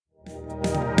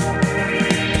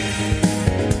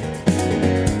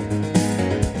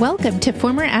Welcome to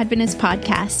Former Adventist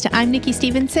Podcast. I'm Nikki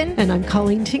Stevenson. And I'm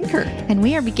Colleen Tinker. And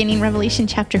we are beginning Revelation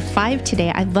chapter 5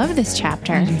 today. I love this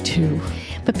chapter. I do too.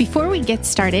 But before we get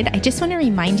started, I just want to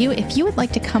remind you, if you would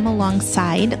like to come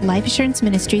alongside Life Assurance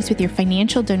Ministries with your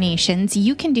financial donations,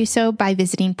 you can do so by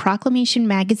visiting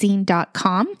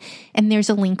proclamationmagazine.com, and there's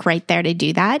a link right there to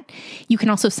do that. You can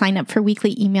also sign up for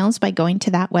weekly emails by going to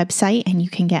that website, and you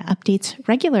can get updates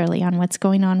regularly on what's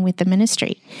going on with the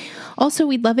ministry. Also,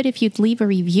 we'd love it if you'd leave a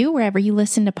review wherever you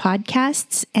listen to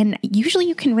podcasts, and usually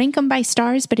you can rank them by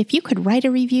stars, but if you could write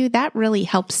a review, that really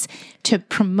helps to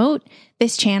promote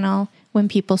this channel when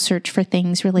people search for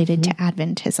things related to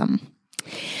Adventism.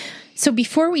 So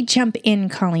before we jump in,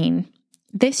 Colleen,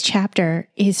 this chapter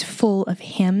is full of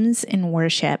hymns and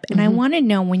worship. And I want to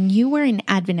know, when you were an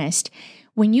Adventist,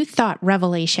 when you thought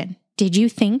Revelation, did you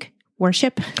think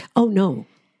worship? Oh, no.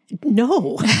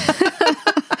 No.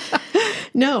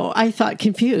 No, I thought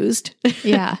confused.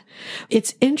 Yeah.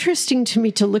 It's interesting to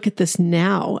me to look at this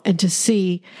now and to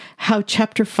see how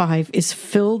chapter 5 is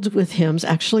filled with hymns.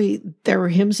 Actually, there were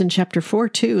hymns in chapter 4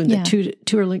 too, and the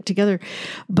two are linked together.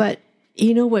 But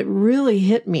you know what really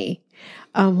hit me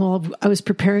while I was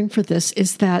preparing for this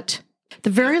is that the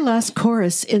very last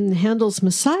chorus in Handel's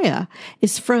Messiah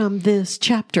is from this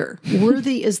chapter.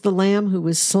 Worthy is the Lamb who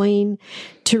was slain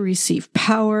to receive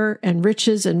power and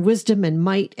riches and wisdom and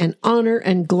might and honor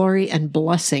and glory and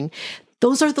blessing.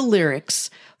 Those are the lyrics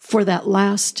for that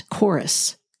last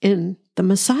chorus in the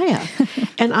Messiah.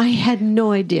 And I had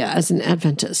no idea as an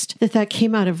Adventist that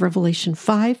came out of Revelation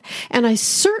 5. And I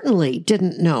certainly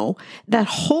didn't know that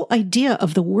whole idea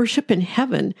of the worship in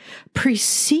heaven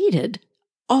preceded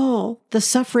all the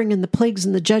suffering and the plagues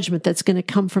and the judgment that's going to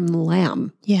come from the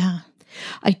Lamb. Yeah.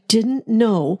 I didn't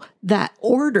know that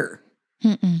order.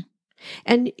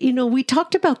 And, you know, we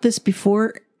talked about this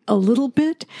before a little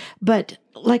bit, but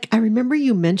like I remember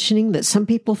you mentioning that some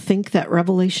people think that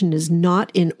Revelation is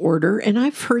not in order. And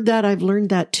I've heard that, I've learned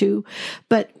that too.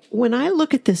 But when I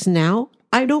look at this now,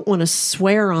 I don't want to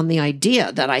swear on the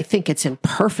idea that I think it's in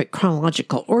perfect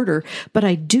chronological order, but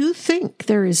I do think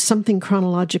there is something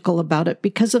chronological about it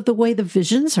because of the way the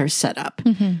visions are set up.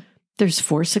 There's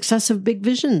 4 successive big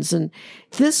visions, and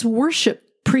this worship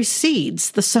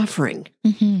precedes the suffering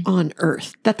on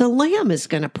earth that the Lamb is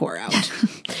going to pour out.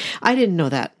 I didn't know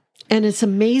that. And it's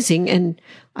amazing. And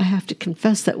I have to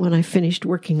confess that when I finished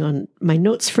working on my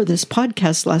notes for this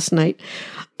podcast last night,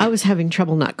 I was having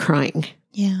trouble not crying.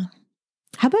 Yeah.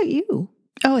 How about you?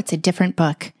 Oh, it's a different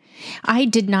book. I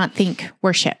did not think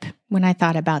worship when I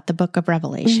thought about the book of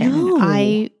Revelation. No.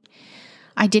 I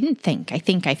didn't think. I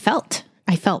think I felt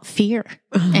fear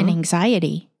and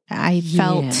anxiety. I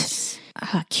felt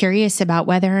curious about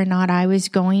whether or not I was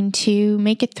going to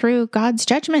make it through God's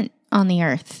judgment on the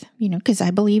earth, you know, because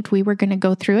I believed we were going to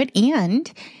go through it,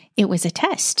 and it was a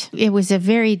test. It was a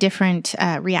very different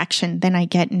reaction than I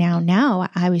get now. Now,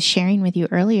 I was sharing with you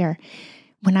earlier,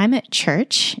 when I'm at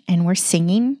church and we're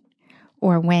singing,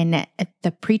 or when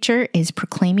the preacher is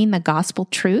proclaiming the gospel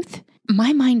truth,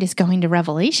 my mind is going to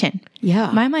Revelation. Yeah.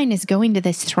 My mind is going to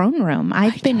this throne room.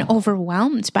 I've been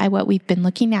overwhelmed by what we've been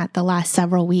looking at the last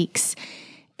several weeks.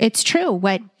 It's true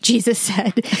what Jesus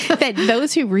said, that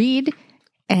those who read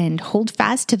and hold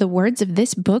fast to the words of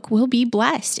this book will be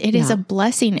blessed. It is a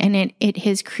blessing, and it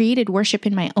has created worship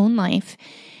in my own life.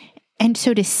 And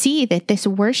so to see that this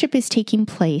worship is taking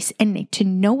place and to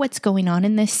know what's going on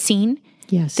in this scene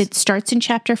that starts in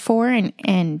chapter 4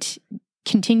 and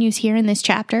continues here in this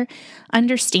chapter,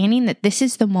 understanding that this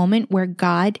is the moment where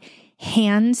God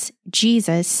hands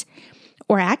Jesus,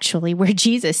 or actually where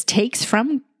Jesus takes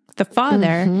from the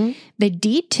Father the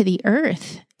deed to the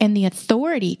earth and the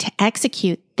authority to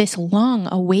execute this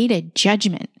long-awaited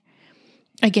judgment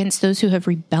against those who have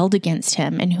rebelled against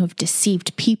him and who have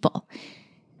deceived people.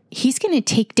 He's going to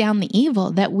take down the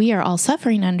evil that we are all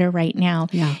suffering under right now.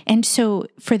 Yeah. And so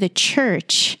for the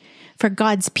church, for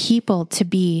God's people to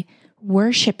be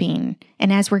worshiping,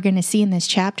 and as we're going to see in this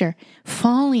chapter,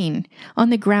 falling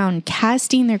on the ground,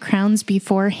 casting their crowns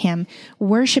before him,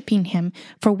 worshiping him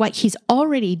for what he's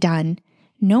already done,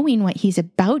 knowing what he's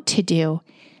about to do,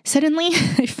 suddenly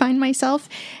I find myself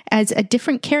as a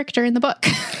different character in the book.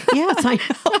 Yes, I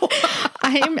know.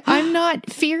 I'm not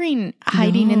fearing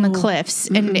hiding in the cliffs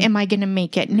and am I going to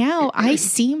make it? Now I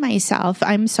see myself,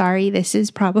 I'm sorry, this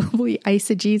is probably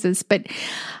eisegesis, but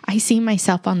I see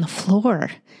myself on the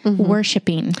floor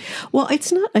worshiping? Well,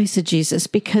 it's not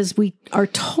eisegesis because we are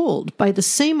told by the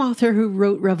same author who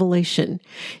wrote Revelation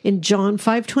in John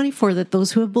 5:24 that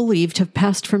those who have believed have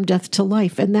passed from death to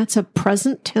life. And that's a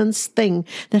present tense thing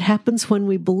that happens when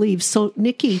we believe. So,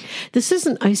 Nikki, this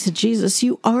isn't eisegesis.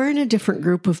 You are in a different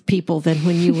group of people than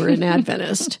when you were an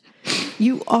Adventist.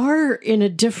 You are in a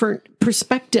different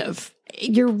perspective.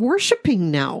 You're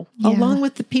worshiping now, along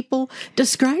with the people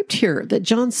described here that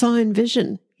John saw in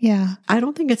vision. Yeah. I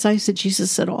don't think it's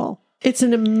eisegesis at all. It's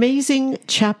an amazing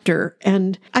chapter,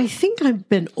 and I think I've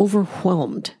been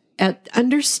overwhelmed at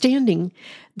understanding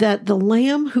that the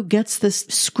Lamb who gets this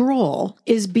scroll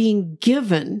is being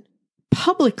given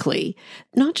publicly,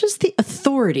 not just the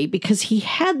authority, because he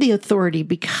had the authority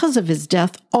because of his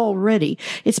death already.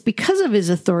 It's because of his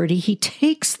authority he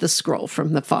takes the scroll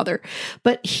from the Father,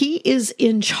 but he is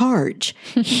in charge.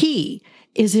 He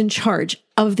is in charge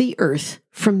of the earth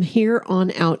from here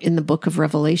on out in the book of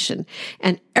Revelation.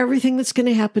 And everything that's going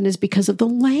to happen is because of the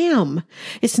Lamb.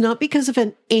 It's not because of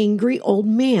an angry old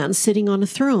man sitting on a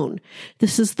throne.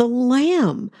 This is the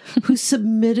Lamb who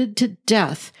submitted to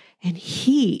death. And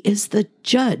he is the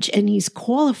judge, and he's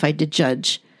qualified to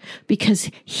judge because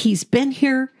he's been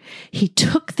here. He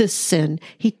took this sin.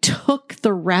 He took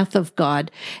the wrath of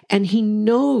God, and he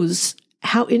knows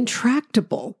how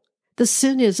intractable the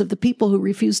sin is of the people who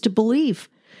refuse to believe.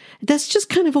 That's just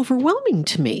kind of overwhelming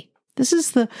to me. This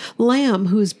is the Lamb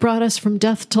who has brought us from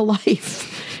death to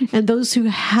life. And those who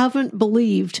haven't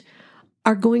believed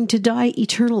are going to die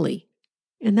eternally.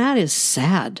 And that is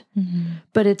sad,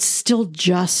 but it's still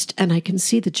just, and I can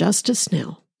see the justice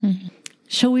now.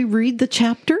 Shall we read the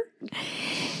chapter?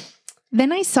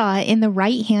 Then I saw in the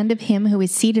right hand of him who is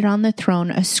seated on the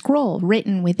throne a scroll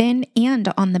written within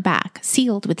and on the back,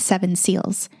 sealed with 7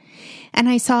 seals. And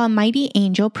I saw a mighty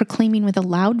angel proclaiming with a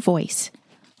loud voice,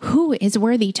 "Who is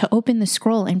worthy to open the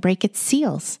scroll and break its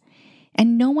seals?"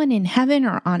 And no one in heaven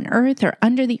or on earth or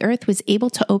under the earth was able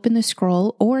to open the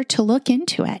scroll or to look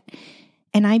into it.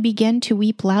 And I began to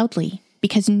weep loudly,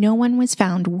 because no one was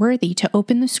found worthy to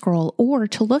open the scroll or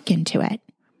to look into it.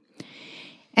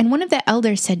 And one of the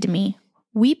elders said to me,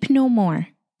 "Weep no more.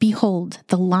 Behold,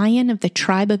 the Lion of the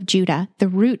tribe of Judah, the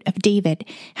Root of David,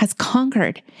 has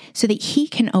conquered, so that he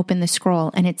can open the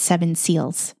scroll and its 7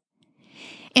 seals."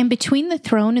 And between the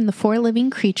throne and the 4 living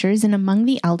creatures and among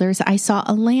the elders, I saw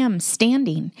a lamb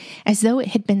standing, as though it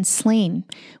had been slain,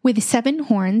 with 7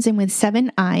 horns and with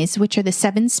 7 eyes, which are the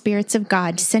 7 spirits of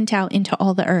God sent out into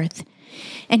all the earth.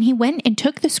 And he went and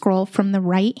took the scroll from the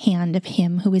right hand of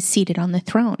him who was seated on the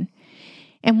throne.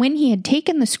 And when he had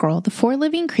taken the scroll, the 4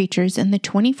 living creatures and the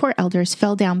 24 elders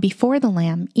fell down before the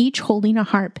Lamb, each holding a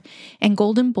harp and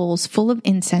golden bowls full of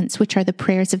incense, which are the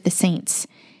prayers of the saints.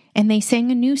 And they sang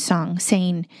a new song,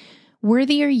 saying,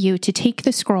 "Worthy are you to take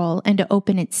the scroll and to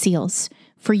open its seals,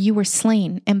 for you were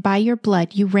slain, and by your blood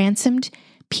you ransomed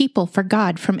people for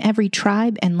God from every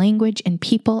tribe and language and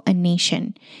people and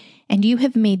nation. And you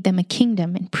have made them a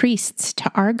kingdom and priests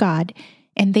to our God,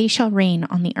 and they shall reign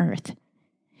on the earth."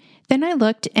 Then I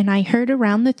looked, and I heard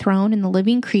around the throne and the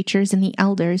living creatures and the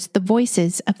elders the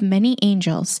voices of many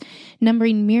angels,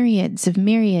 numbering myriads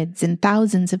and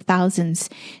thousands of thousands,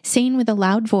 saying with a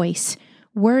loud voice,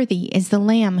 "Worthy is the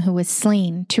Lamb who was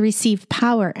slain to receive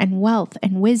power and wealth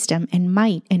and wisdom and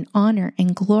might and honor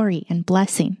and glory and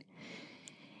blessing."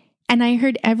 And I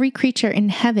heard every creature in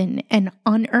heaven and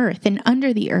on earth and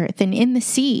under the earth and in the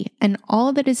sea and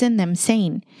all that is in them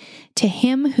saying, "To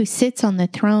him who sits on the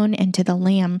throne and to the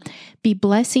Lamb be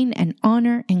blessing and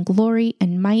honor and glory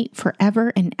and might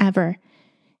forever and ever."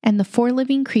 And the 4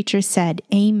 living creatures said,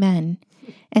 "Amen."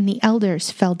 And the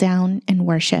elders fell down and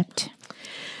worshipped.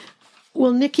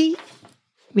 Well, Nikki,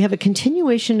 we have a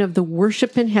continuation of the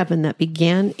worship in heaven that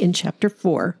began in chapter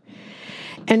 4.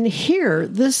 And here,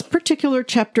 this particular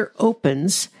chapter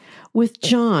opens with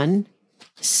John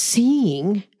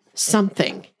seeing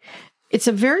something. It's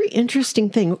a very interesting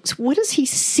thing. So what does he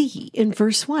see in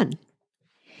verse 1?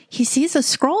 He sees a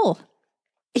scroll.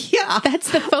 Yeah.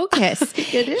 That's the focus.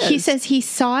 It is. He says he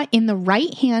saw in the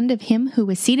right hand of him who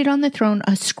was seated on the throne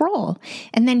a scroll,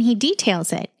 and then he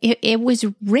details it. It was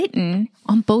written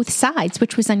on both sides,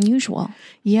 which was unusual.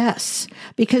 Yes,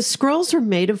 because scrolls are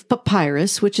made of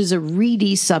papyrus, which is a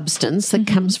reedy substance that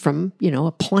comes from,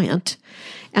 a plant.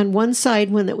 And one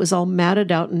side, when it was all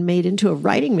matted out and made into a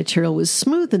writing material, was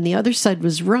smooth, and the other side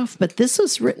was rough. But this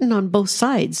was written on both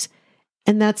sides,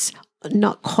 and that's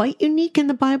not quite unique in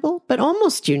the Bible, but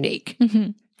almost unique.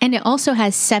 Mm-hmm. And it also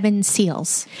has 7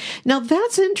 seals. Now,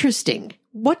 that's interesting.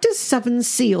 What does 7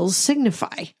 seals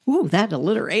signify? Ooh, that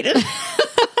alliterated.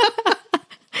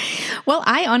 Well,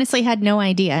 I honestly had no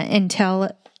idea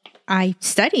until I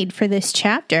studied for this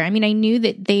chapter. I mean, I knew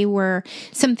that they were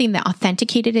something that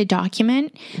authenticated a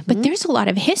document, but there's a lot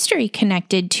of history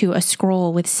connected to a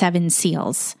scroll with 7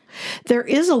 seals. There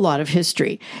is a lot of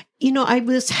history. You know, I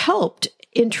was helped,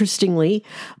 interestingly,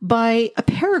 by a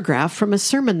paragraph from a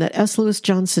sermon that S. Lewis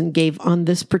Johnson gave on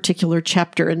this particular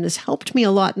chapter, and this helped me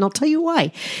a lot, and I'll tell you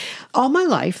why. All my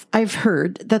life, I've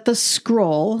heard that the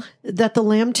scroll that the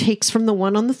Lamb takes from the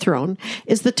one on the throne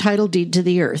is the title deed to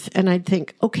the earth. And I'd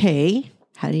think, okay,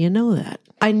 how do you know that?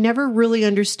 I never really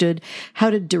understood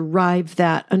how to derive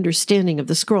that understanding of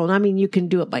the scroll. And I mean, you can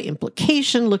do it by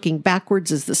implication, looking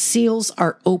backwards as the seals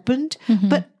are opened,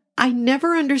 but I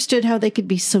never understood how they could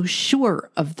be so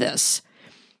sure of this.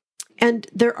 And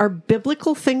there are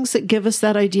biblical things that give us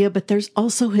that idea, but there's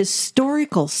also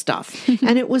historical stuff.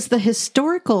 And it was the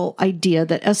historical idea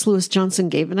that S. Lewis Johnson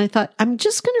gave. And I thought, I'm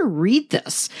just going to read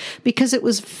this because it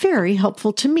was very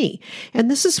helpful to me. And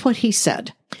this is what he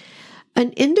said.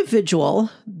 An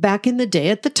individual back in the day,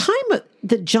 at the time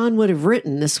that John would have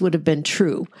written, this would have been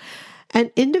true.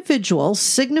 An individual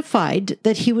signified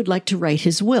that he would like to write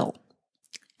his will,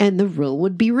 and the will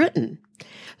would be written.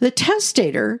 The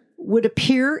testator would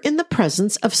appear in the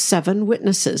presence of 7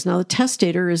 witnesses. Now, the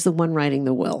testator is the one writing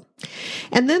the will.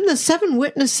 And then the 7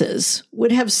 witnesses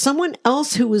would have someone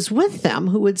else who was with them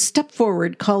who would step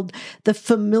forward called the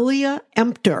familia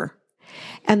emptor.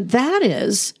 And that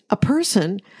is a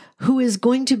person who is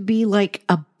going to be like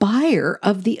a buyer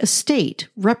of the estate,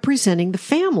 representing the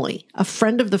family, a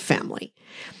friend of the family.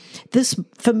 This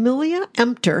familia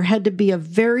emptor had to be a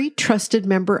very trusted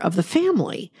member of the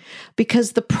family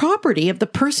because the property of the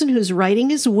person who's writing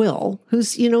his will,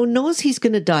 who's, knows he's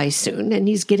going to die soon and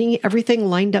he's getting everything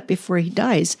lined up before he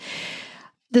dies,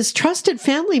 this trusted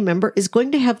family member is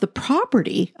going to have the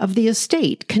property of the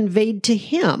estate conveyed to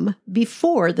him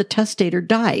before the testator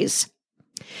dies.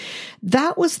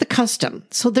 That was the custom.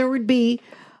 So there would be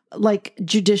like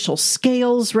judicial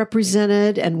scales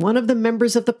represented, and one of the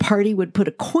members of the party would put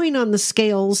a coin on the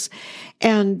scales,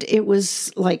 and it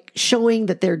was like showing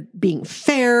that they're being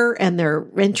fair and they're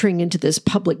entering into this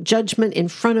public judgment in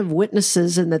front of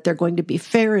witnesses and that they're going to be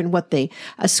fair in what they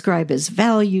ascribe as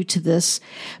value to this.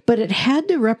 But it had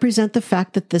to represent the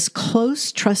fact that this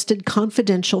close, trusted,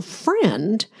 confidential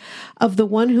friend of the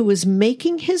one who was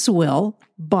making his will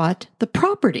bought the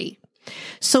property.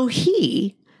 So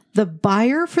he, the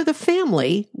buyer for the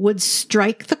family, would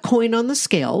strike the coin on the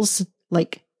scales,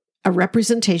 like a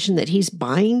representation that he's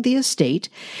buying the estate,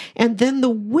 and then the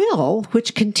will,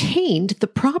 which contained the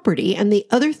property and the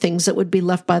other things that would be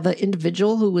left by the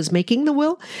individual who was making the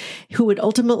will, who would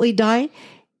ultimately die,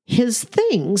 his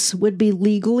things would be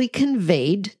legally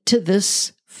conveyed to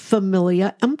this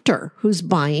familia emptor who's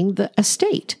buying the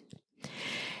estate.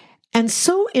 And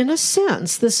so, in a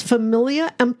sense, this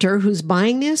familia emptor who's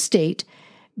buying the estate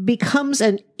becomes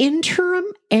an interim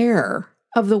heir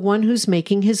of the one who's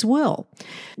making his will.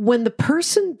 When the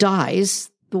person dies,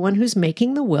 the one who's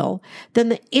making the will, then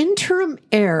the interim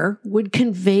heir would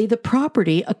convey the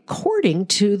property according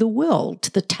to the will,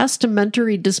 to the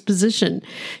testamentary disposition,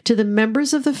 to the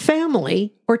members of the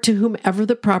family or to whomever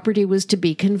the property was to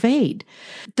be conveyed.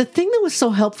 The thing that was so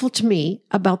helpful to me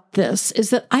about this is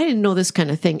that I didn't know this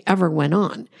kind of thing ever went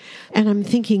on. And I'm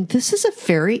thinking, this is a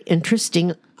very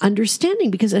interesting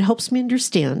understanding because it helps me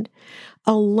understand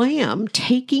a lamb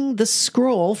taking the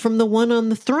scroll from the one on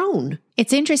the throne.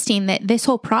 It's interesting that this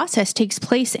whole process takes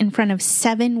place in front of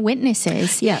 7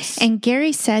 witnesses. Yes. And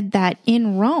Gary said that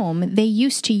in Rome, they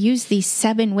used to use these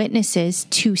 7 witnesses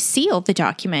to seal the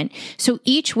document. So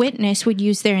each witness would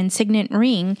use their insignet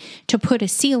ring to put a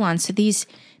seal on. So these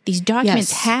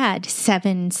documents had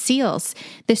 7 seals.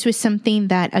 This was something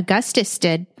that Augustus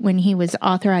did when he was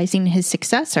authorizing his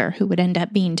successor, who would end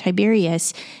up being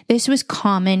Tiberius. This was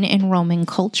common in Roman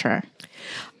culture.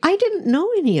 I didn't know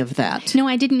any of that. No,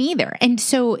 I didn't either. And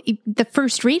so the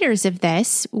first readers of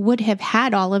this would have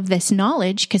had all of this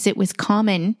knowledge because it was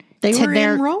common. They were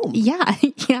in Rome. Yeah.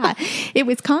 It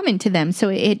was common to them. So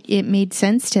it made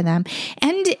sense to them.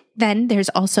 And then there's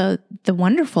also the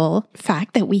wonderful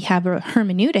fact that we have a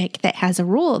hermeneutic that has a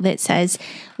rule that says,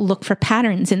 look for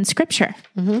patterns in Scripture.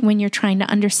 When you're trying to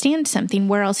understand something,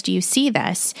 where else do you see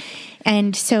this?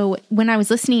 And so when I was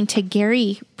listening to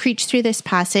Gary preach through this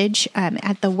passage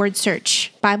at the Word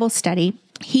Search Bible study,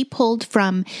 he pulled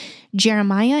from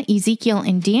Jeremiah, Ezekiel,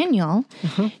 and Daniel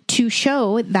to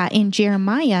show that in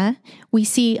Jeremiah, we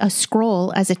see a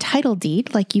scroll as a title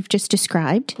deed, like you've just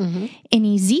described.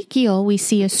 In Ezekiel, we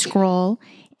see a scroll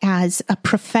as a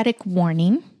prophetic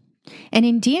warning. And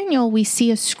in Daniel, we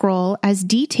see a scroll as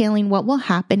detailing what will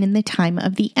happen in the time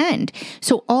of the end.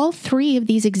 So all three of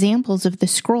these examples of the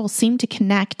scroll seem to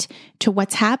connect to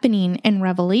what's happening in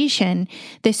Revelation.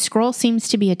 This scroll seems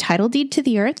to be a title deed to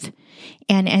the earth.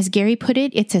 And as Gary put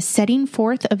it, it's a setting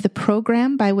forth of the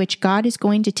program by which God is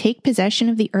going to take possession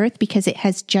of the earth because it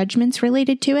has judgments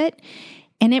related to it.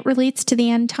 And it relates to the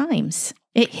end times.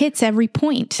 It hits every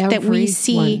point that we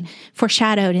see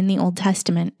foreshadowed in the Old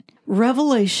Testament.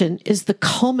 Revelation is the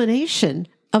culmination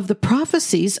of the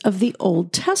prophecies of the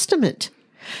Old Testament.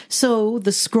 So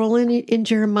the scroll in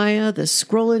Jeremiah, the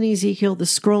scroll in Ezekiel, the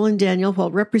scroll in Daniel, while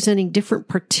representing different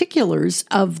particulars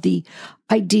of the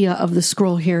idea of the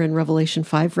scroll here in Revelation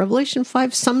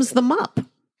 5 sums them up.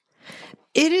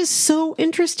 It is so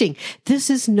interesting. This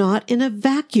is not in a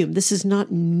vacuum. This is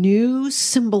not new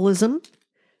symbolism,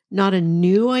 not a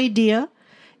new idea.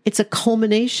 It's a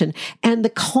culmination. And the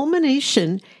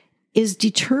culmination is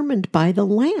determined by the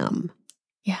Lamb.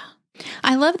 Yeah.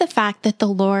 I love the fact that the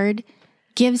Lord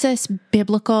gives us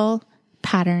biblical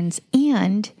patterns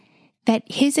and that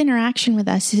his interaction with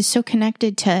us is so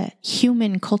connected to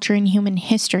human culture and human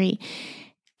history.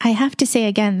 I have to say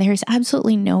again, there's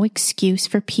absolutely no excuse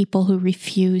for people who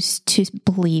refuse to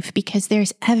believe because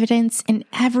there's evidence in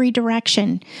every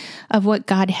direction of what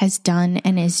God has done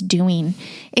and is doing.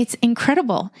 It's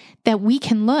incredible that we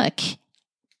can look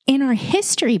in our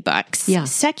history books,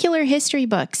 secular history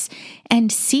books,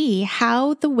 and see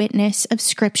how the witness of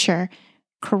Scripture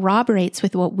corroborates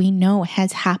with what we know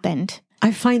has happened.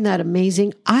 I find that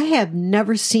amazing. I have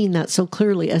never seen that so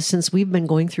clearly as since we've been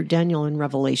going through Daniel and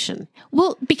Revelation.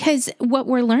 Well, because what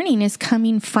we're learning is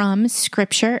coming from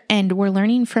Scripture, and we're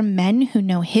learning from men who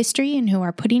know history and who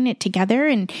are putting it together.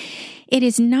 And it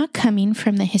is not coming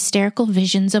from the hysterical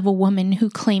visions of a woman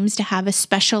who claims to have a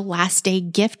special last day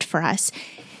gift for us.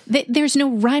 There's no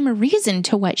rhyme or reason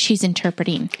to what she's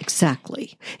interpreting.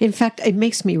 Exactly. In fact, it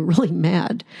makes me really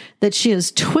mad that she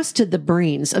has twisted the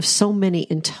brains of so many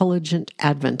intelligent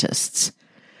Adventists.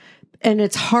 And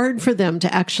it's hard for them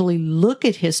to actually look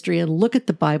at history and look at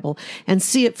the Bible and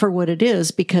see it for what it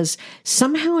is, because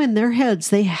somehow in their heads,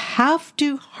 they have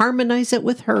to harmonize it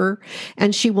with her,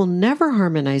 and she will never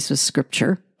harmonize with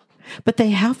Scripture, but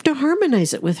they have to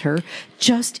harmonize it with her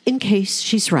just in case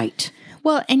she's right.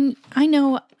 Well, and I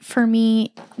know for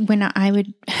me, when I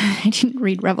didn't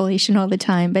read Revelation all the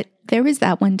time, but there was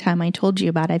that one time I told you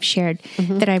about, I've shared,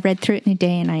 that I read through it in a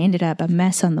day and I ended up a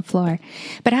mess on the floor.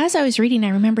 But as I was reading, I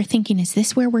remember thinking, is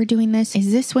this where we're doing this?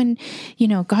 Is this when,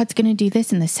 God's going to do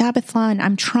this in the Sabbath law? And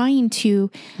I'm trying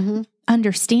to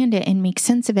understand it and make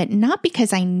sense of it, not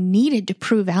because I needed to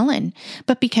prove Ellen,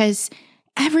 but because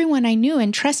everyone I knew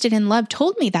and trusted and loved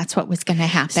told me that's what was going to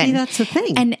happen. See, that's the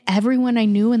thing. And everyone I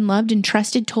knew and loved and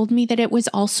trusted told me that it was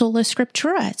all sola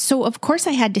scriptura. So of course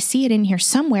I had to see it in here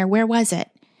somewhere. Where was it?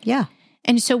 Yeah.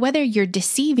 And so whether you're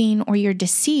deceiving or you're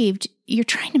deceived, you're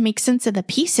trying to make sense of the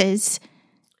pieces.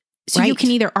 So you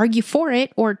can either argue for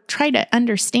it or try to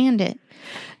understand it.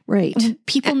 Right.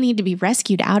 People need to be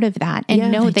rescued out of that and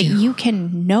know that you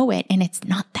can know it, and it's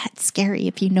not that scary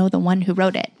if you know the one who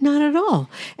wrote it. Not at all.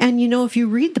 And if you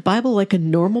read the Bible like a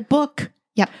normal book,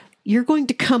 you're going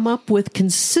to come up with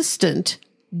consistent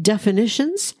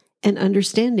definitions and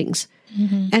understandings.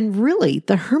 And really,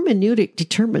 the hermeneutic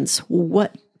determines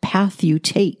what path you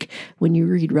take when you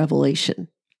read Revelation.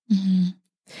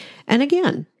 And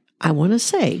again, I want to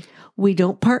say, we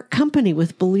don't part company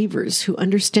with believers who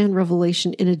understand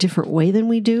Revelation in a different way than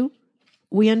we do.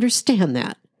 We understand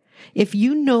that. If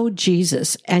you know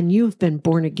Jesus and you've been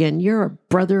born again, you're a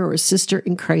brother or a sister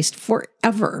in Christ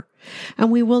forever,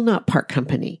 and we will not part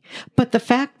company. But the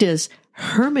fact is,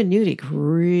 hermeneutic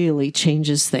really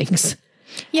changes things.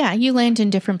 Yeah, you land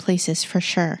in different places for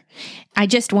sure. I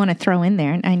just want to throw in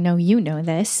there, and I know you know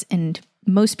this, and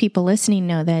most people listening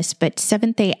know this, but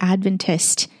Seventh-day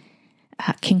Adventist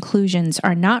conclusions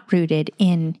are not rooted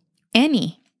in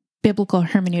any biblical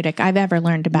hermeneutic I've ever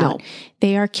learned about. No.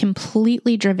 They are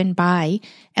completely driven by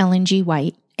Ellen G.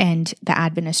 White and the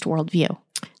Adventist worldview.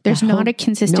 There's not a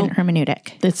consistent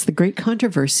hermeneutic. That's the great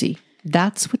controversy.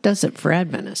 That's what does it for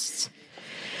Adventists.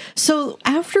 So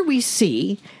after we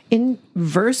see in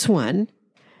verse 1,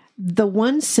 the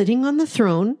one sitting on the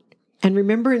throne, and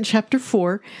remember in chapter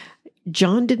 4,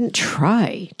 John didn't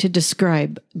try to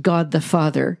describe God the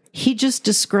Father. He just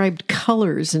described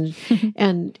colors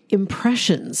and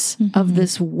impressions of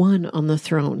this one on the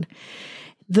throne.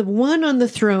 The one on the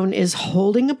throne is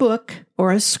holding a book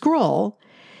or a scroll,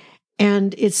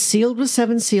 and it's sealed with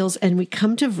 7 seals. And we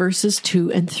come to verses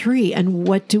 2 and 3. And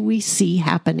what do we see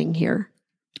happening here?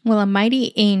 Well, a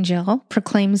mighty angel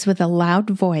proclaims with a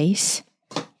loud voice,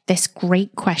 this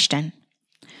great question: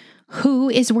 who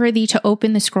is worthy to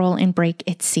open the scroll and break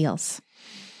its seals?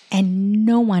 And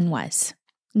no one was.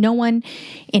 No one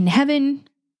in heaven,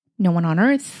 no one on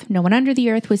earth, no one under the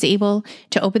earth was able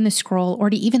to open the scroll or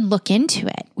to even look into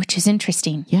it, which is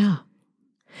interesting. Yeah.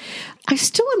 I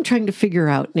still am trying to figure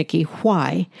out, Nikki,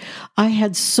 why I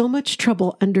had so much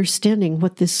trouble understanding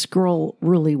what this scroll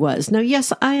really was. Now,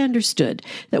 yes, I understood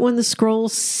that when the scroll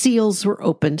seals were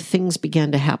opened, things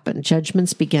began to happen.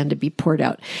 Judgments began to be poured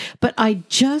out. But I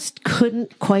just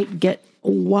couldn't quite get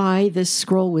why this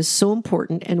scroll was so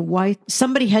important and why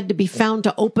somebody had to be found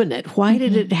to open it. Why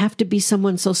did it have to be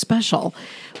someone so special?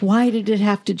 Why did it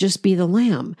have to just be the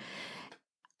Lamb?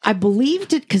 I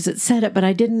believed it because it said it, but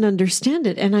I didn't understand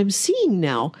it. And I'm seeing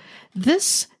now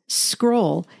this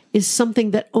scroll is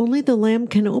something that only the Lamb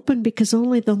can open because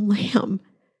only the Lamb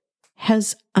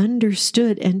has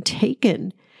understood and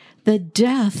taken the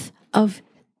death of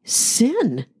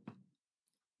sin.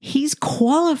 He's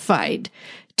qualified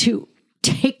to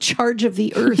take charge of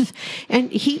the earth.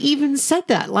 And he even said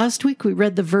that. Last week we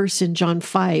read the verse in John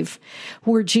 5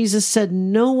 where Jesus said,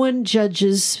 no one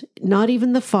judges, not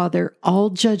even the Father. All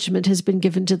judgment has been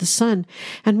given to the Son.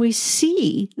 And we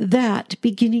see that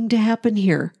beginning to happen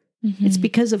here. It's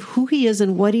because of who he is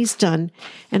and what he's done.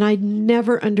 And I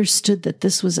never understood that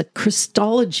this was a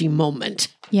Christology moment.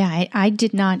 Yeah, I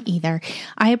did not either.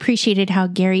 I appreciated how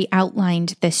Gary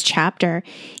outlined this chapter.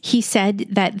 He said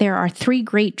that there are three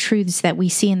great truths that we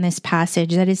see in this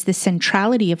passage. That is the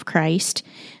centrality of Christ,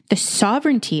 the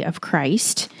sovereignty of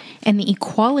Christ, and the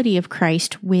equality of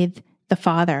Christ with the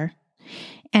Father.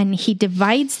 And he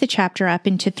divides the chapter up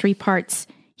into three parts.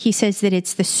 He says that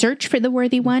it's the search for the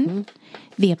worthy one,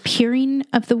 the appearing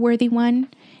of the worthy one,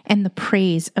 and the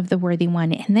praise of the worthy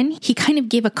one. And then he kind of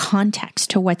gave a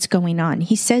context to what's going on.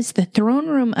 He says the throne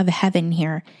room of heaven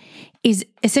here is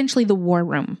essentially the war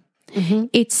room.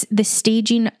 It's the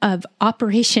staging of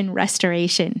Operation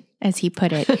Restoration, as he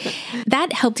put it.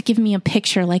 That helped give me a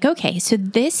picture like, okay, so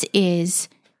this is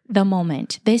the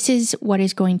moment. This is what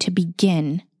is going to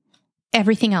begin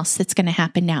everything else that's going to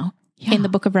happen now in the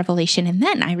book of Revelation. And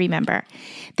then I remember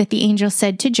that the angel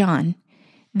said to John,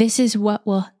 this is what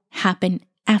will happen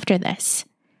after this.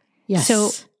 Yes.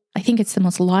 So I think it's the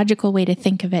most logical way to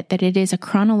think of it, that it is a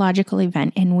chronological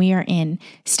event and we are in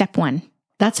step one.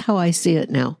 That's how I see it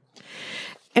now.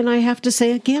 And I have to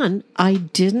say again, I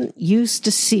didn't used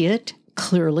to see it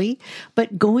clearly,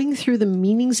 but going through the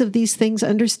meanings of these things,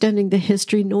 understanding the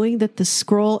history, knowing that the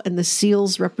scroll and the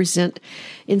seals represent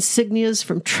insignias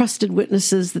from trusted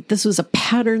witnesses, that this was a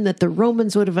pattern that the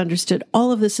Romans would have understood,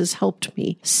 all of this has helped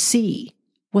me see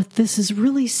what this is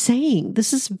really saying.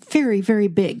 This is very, very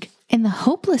big. And the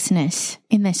hopelessness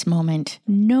in this moment,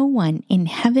 no one in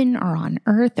heaven or on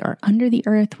earth or under the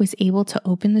earth was able to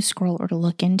open the scroll or to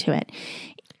look into it.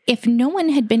 If no one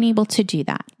had been able to do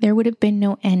that, there would have been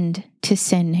no end to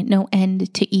sin, no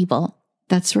end to evil.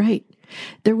 That's right.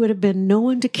 There would have been no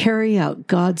one to carry out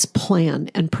God's plan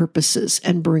and purposes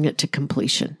and bring it to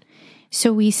completion.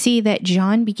 So we see that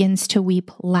John begins to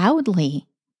weep loudly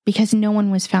because no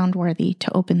one was found worthy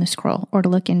to open the scroll or to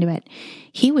look into it.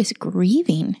 He was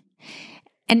grieving.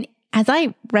 And as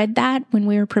I read that when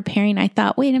we were preparing, I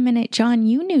thought, wait a minute, John,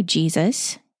 you knew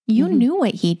Jesus. You knew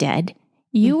what he did.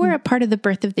 You were a part of the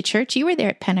birth of the church. You were there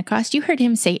at Pentecost. You heard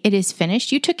him say, it is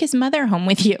finished. You took his mother home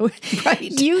with you. Right.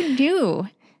 You knew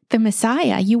the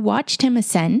Messiah. You watched him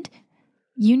ascend.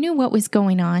 You knew what was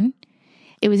going on.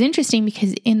 It was interesting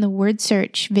because in the word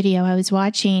search video I was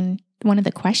watching, one of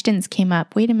the questions came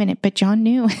up. Wait a minute, but John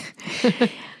knew.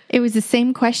 It was the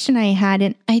same question I had.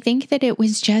 And I think that it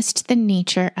was just the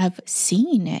nature of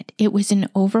seeing it. It was an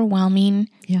overwhelming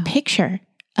picture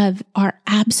of our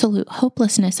absolute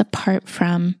hopelessness apart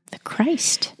from the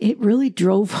Christ. It really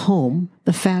drove home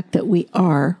the fact that we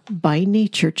are, by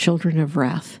nature, children of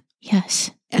wrath.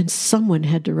 Yes. And someone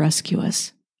had to rescue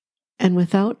us. And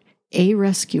without a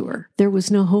rescuer, there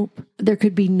was no hope. There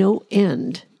could be no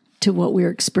end to what we're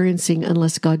experiencing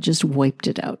unless God just wiped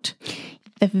it out.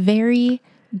 The very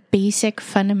basic,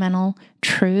 fundamental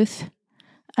truth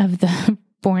of the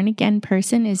born-again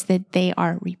person is that they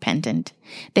are repentant,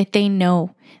 that they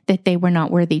know that they were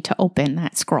not worthy to open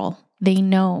that scroll. They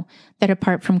know that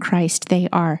apart from Christ, they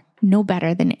are no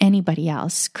better than anybody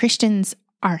else. Christians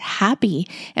are happy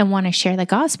and want to share the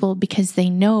gospel because they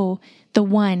know the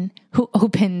one who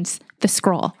opens the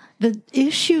scroll. The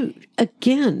issue,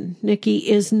 again, Nikki,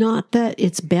 is not that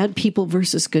it's bad people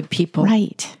versus good people.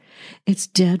 Right. It's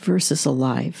dead versus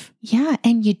alive. Yeah,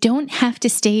 and you don't have to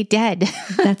stay dead.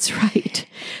 That's right.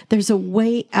 There's a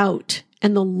way out,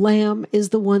 and the Lamb is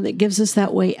the one that gives us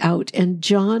that way out. And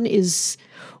John is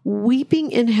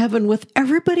weeping in heaven with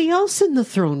everybody else in the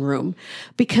throne room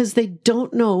because they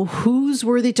don't know who's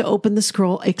worthy to open the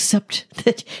scroll, except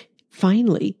that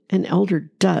finally an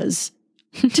elder does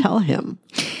tell him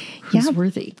who's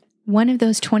worthy. One of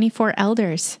those 24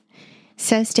 elders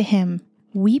says to him,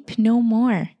 "Weep no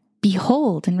more.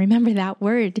 Behold," and remember that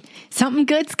word, something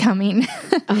good's coming.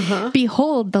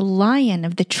 "Behold, the Lion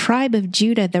of the tribe of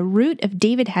Judah, the root of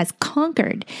David, has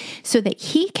conquered so that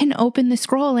he can open the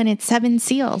scroll and its 7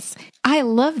 seals." I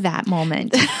love that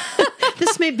moment.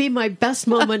 This may be my best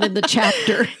moment in the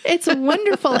chapter. It's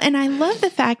wonderful. And I love the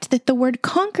fact that the word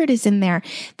conquered is in there.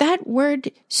 That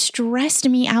word stressed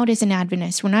me out as an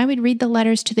Adventist when I would read the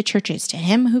letters to the churches, to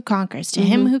him who conquers, to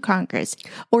him who conquers.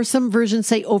 Or some versions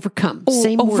say overcome.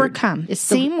 Same overcome. Word.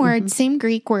 Same word, same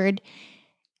Greek word.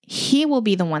 He will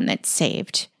be the one that's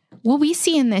saved. Well, we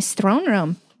see in this throne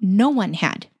room, no one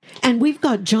had. And we've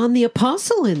got John the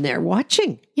Apostle in there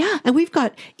watching. Yeah. And we've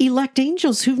got elect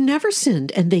angels who've never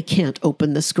sinned and they can't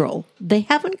open the scroll. They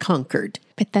haven't conquered.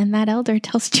 But then that elder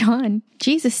tells John,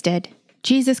 Jesus did.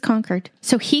 Jesus conquered.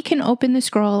 So he can open the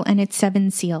scroll and its 7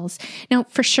 seals. Now,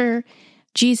 for sure,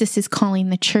 Jesus is calling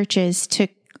the churches to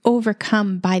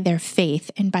overcome by their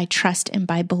faith and by trust and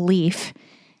by belief.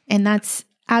 And that's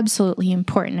absolutely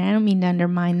important. I don't mean to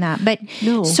undermine that, but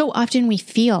so often we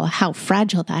feel how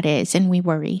fragile that is and we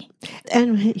worry.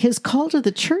 And his call to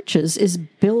the churches is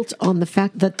built on the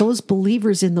fact that those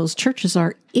believers in those churches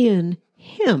are in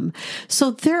him.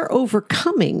 So their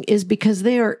overcoming is because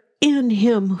they are in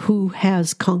him who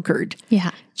has conquered.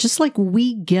 Yeah. Just like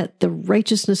we get the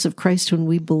righteousness of Christ when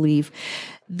we believe,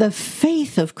 the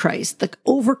faith of Christ, the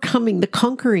overcoming, the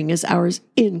conquering is ours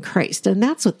in Christ. And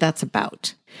that's what that's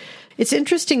about. It's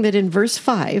interesting that in verse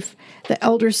 5, the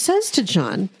elder says to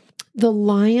John, "The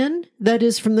Lion that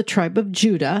is from the tribe of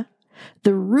Judah,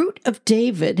 the root of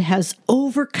David, has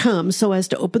overcome so as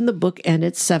to open the book and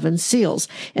its 7 seals."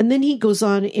 And then he goes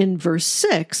on in verse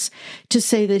 6 to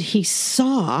say that he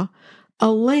saw a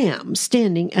lamb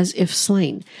standing as if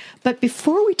slain. But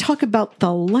before we talk about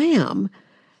the lamb,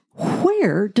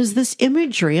 where does this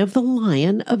imagery of the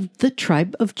Lion of the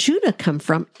tribe of Judah come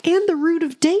from and the root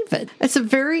of David? It's a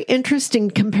very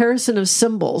interesting comparison of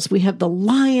symbols. We have the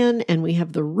lion and we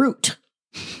have the root.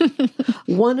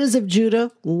 One is of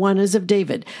Judah, one is of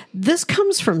David. This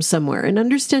comes from somewhere, and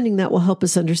understanding that will help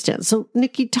us understand. So,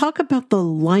 Nikki, talk about the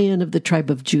Lion of the tribe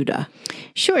of Judah.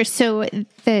 Sure. So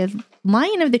the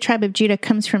Lion of the tribe of Judah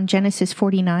comes from Genesis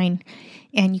 49.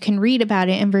 And you can read about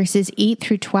it in verses 8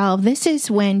 through 12. This is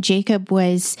when Jacob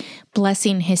was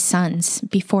blessing his sons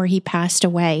before he passed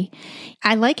away.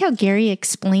 I like how Gary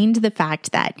explained the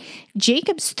fact that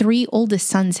Jacob's 3 oldest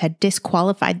sons had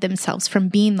disqualified themselves from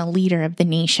being the leader of the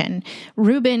nation.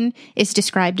 Reuben is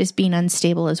described as being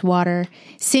unstable as water.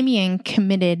 Simeon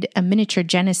committed a miniature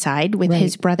genocide with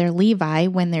his brother Levi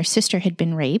when their sister had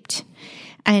been raped.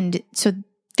 And so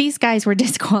these guys were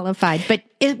disqualified,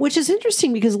 which is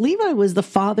interesting because Levi was the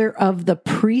father of the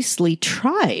priestly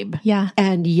tribe. Yeah.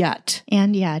 And yet.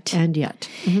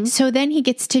 Mm-hmm. So then he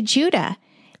gets to Judah.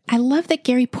 I love that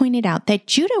Gary pointed out that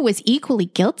Judah was equally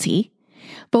guilty,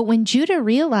 but when Judah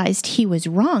realized he was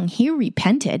wrong, he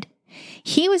repented.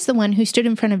 He was the one who stood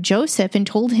in front of Joseph and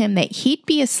told him that he'd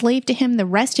be a slave to him the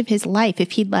rest of his life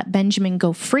if he'd let Benjamin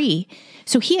go free.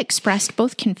 So he expressed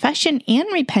both confession and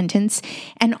repentance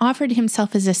and offered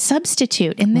himself as a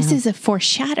substitute. And this is a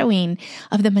foreshadowing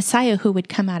of the Messiah who would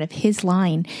come out of his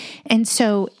line. And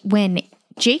so when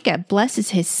Jacob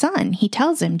blesses his son, he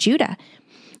tells him, "Judah,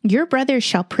 your brothers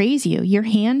shall praise you. Your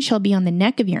hand shall be on the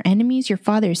neck of your enemies. Your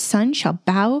father's son shall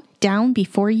bow down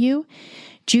before you.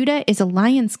 Judah is a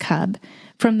lion's cub.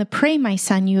 From the prey, my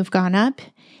son, you have gone up.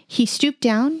 He stooped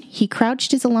down. He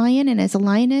crouched as a lion and as a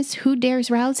lioness. Who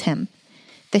dares rouse him?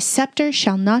 The scepter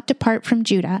shall not depart from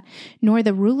Judah, nor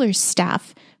the ruler's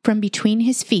staff from between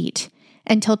his feet,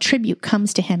 until tribute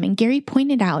comes to him." And Gary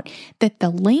pointed out that the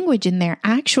language in there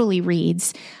actually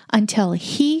reads, "until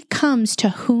he comes to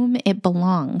whom it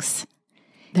belongs."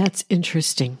 That's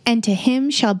interesting. "And to him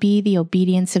shall be the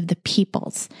obedience of the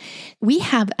peoples." We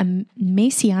have a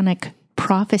messianic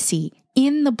prophecy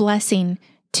in the blessing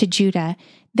to Judah.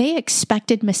 They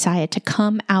expected Messiah to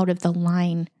come out of the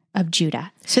line of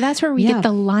Judah. So that's where we get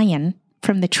the lion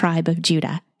from the tribe of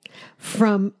Judah.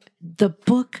 From the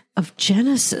book of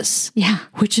Genesis. Yeah.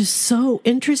 Which is so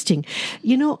interesting.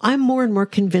 You know, I'm more and more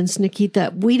convinced, Nikki,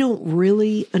 that we don't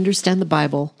really understand the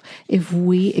Bible if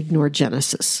we ignore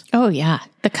Genesis. Oh, yeah.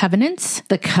 The covenants,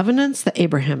 the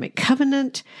Abrahamic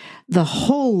covenant, the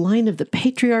whole line of the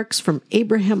patriarchs from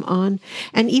Abraham on.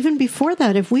 And even before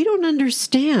that, if we don't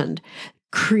understand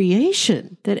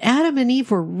creation, that Adam and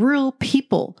Eve were real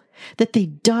people, that they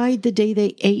died the day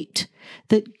they ate,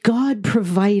 that God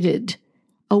provided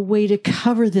a way to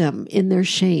cover them in their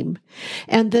shame,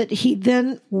 and that he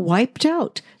then wiped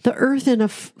out the earth in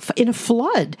a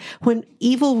flood when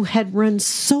evil had run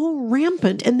so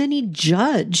rampant, and then he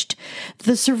judged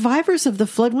the survivors of the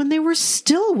flood when they were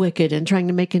still wicked and trying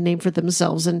to make a name for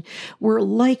themselves and were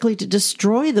likely to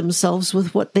destroy themselves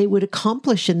with what they would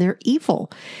accomplish in their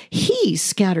evil. He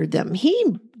scattered them.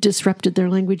 He disrupted their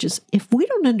languages. If we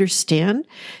don't understand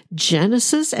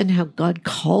Genesis and how God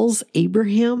calls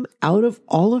Abraham out of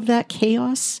all of that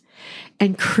chaos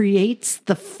and creates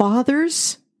the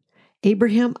fathers,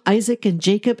 Abraham, Isaac, and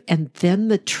Jacob, and then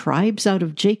the tribes out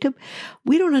of Jacob,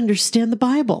 we don't understand the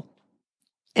Bible.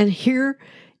 And here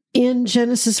in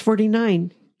Genesis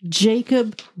 49,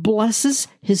 Jacob blesses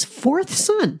his fourth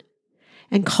son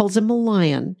and calls him a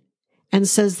lion, and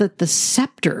says that the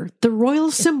scepter, the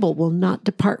royal symbol, will not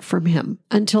depart from him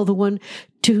until the one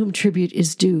to whom tribute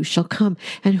is due shall come.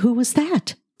 And who was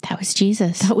that? That was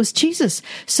Jesus. That was Jesus.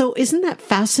 So isn't that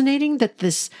fascinating that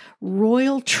this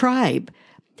royal tribe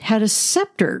had a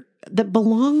scepter that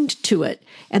belonged to it,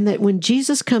 and that when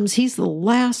Jesus comes, he's the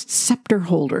last scepter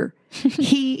holder.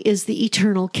 He is the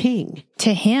eternal king.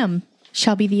 To him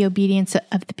shall be the obedience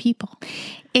of the people.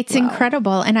 It's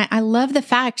incredible. And I love the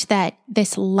fact that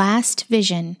this last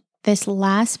vision, this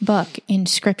last book in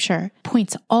Scripture,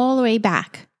 points all the way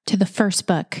back to the first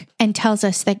book and tells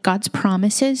us that God's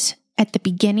promises at the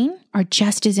beginning are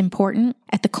just as important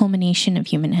at the culmination of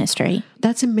human history.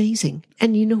 That's amazing.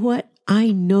 And you know what?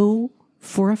 I know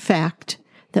for a fact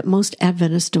that most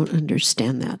Adventists don't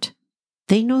understand that.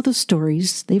 They know the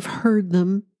stories, they've heard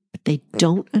them, but they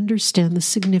don't understand the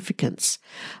significance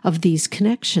of these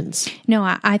connections. No,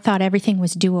 I thought everything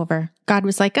was do-over. God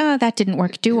was like, oh, that didn't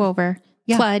work. Do-over,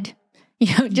 flood,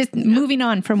 just moving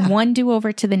on from one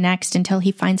do-over to the next until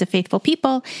he finds a faithful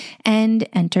people and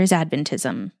enters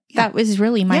Adventism. Yeah. That was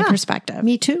really my perspective.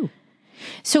 Me too.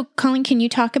 So, Colleen, can you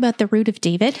talk about the root of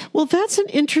David? Well, that's an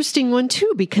interesting one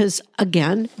too, because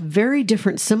again, very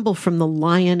different symbol from the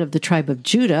lion of the tribe of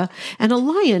Judah. And a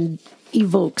lion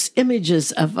evokes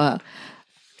images of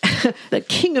the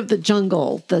king of the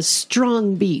jungle, the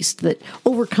strong beast that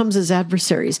overcomes his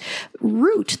adversaries.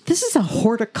 Root, this is a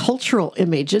horticultural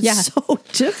image. It's so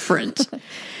different.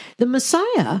 The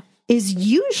Messiah is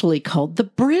usually called the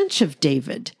branch of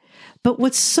David. But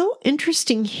what's so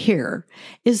interesting here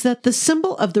is that the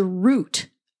symbol of the root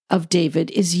of David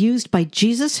is used by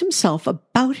Jesus himself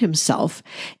about himself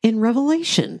in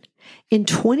Revelation. In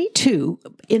 22,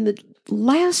 in the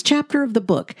last chapter of the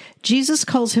book, Jesus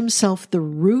calls himself the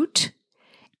root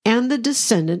and the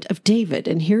descendant of David.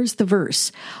 And here's the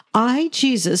verse. I,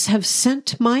 Jesus, have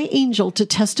sent my angel to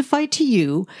testify to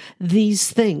you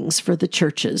these things for the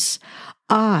churches.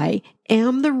 I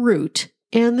am the root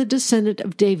and the descendant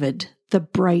of David, the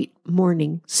bright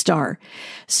morning star.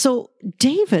 So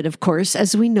David, of course,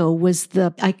 as we know, was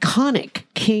the iconic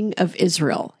king of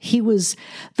Israel. He was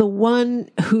the one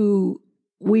who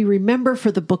we remember for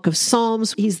the book of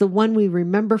Psalms. He's the one we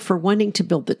remember for wanting to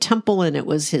build the temple, and it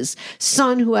was his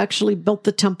son who actually built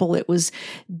the temple. It was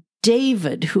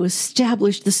David who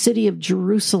established the city of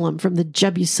Jerusalem from the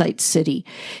Jebusite city.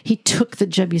 He took the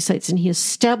Jebusites and he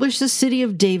established the city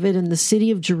of David and the city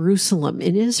of Jerusalem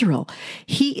in Israel.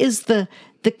 He is the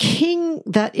king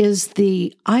that is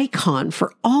the icon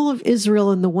for all of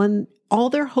Israel and the one all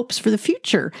their hopes for the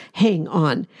future hang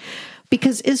on,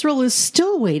 because Israel is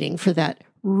still waiting for that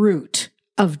root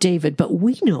of David, but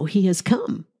we know he has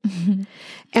come. Mm-hmm.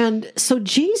 And so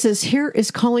Jesus here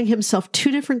is calling himself two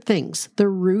different things: the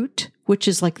root, which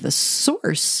is like the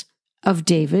source of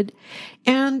David,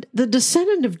 and the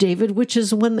descendant of David, which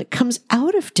is one that comes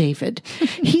out of David.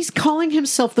 He's calling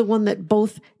himself the one that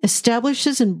both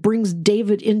establishes and brings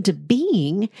David into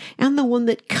being, and the one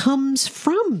that comes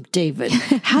from David.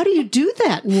 How do you do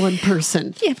that in one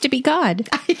person? You have to be God.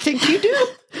 I think you do.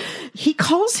 He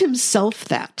calls himself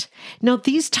that. Now,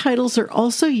 these titles are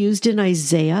also used in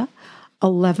Isaiah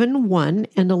 11:1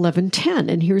 and 11:10.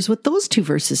 And here's what those two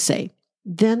verses say.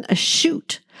 Then a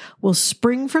shoot will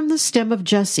spring from the stem of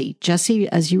Jesse. Jesse,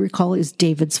 as you recall, is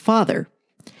David's father.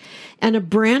 And a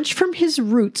branch from his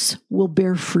roots will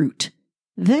bear fruit.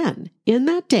 Then, in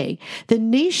that day, the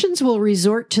nations will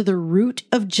resort to the root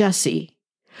of Jesse,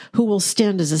 who will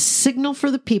stand as a signal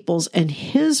for the peoples, and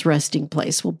his resting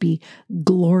place will be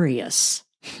glorious.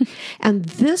 And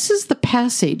this is the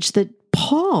passage that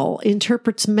Paul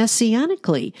interprets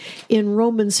messianically in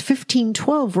Romans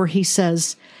 15:12, where he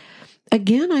says,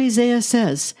 again, Isaiah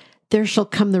says, there shall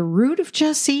come the root of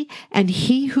Jesse, and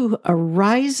he who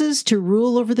arises to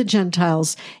rule over the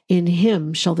Gentiles, in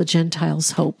him shall the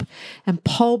Gentiles hope. And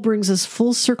Paul brings us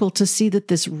full circle to see that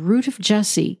this root of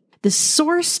Jesse, the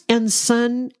source and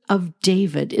son of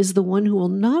David, is the one who will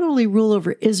not only rule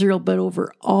over Israel, but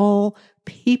over all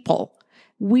people.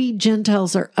 We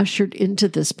Gentiles are ushered into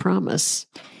this promise.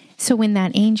 So when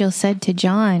that angel said to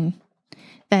John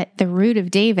that the root of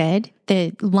David,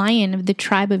 the Lion of the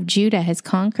tribe of Judah, has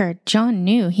conquered, John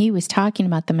knew he was talking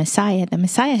about the Messiah. The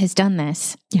Messiah has done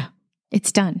this. Yeah.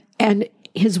 It's done. And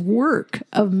his work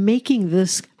of making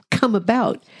this come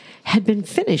about had been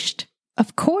finished.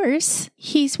 Of course,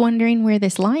 he's wondering where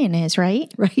this lion is,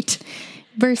 right? Right.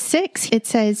 Verse 6, it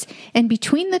says, "And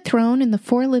between the throne and the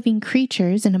 4 living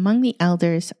creatures and among the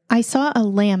elders, I saw a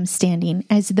lamb standing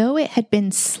as though it had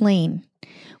been slain,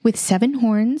 with 7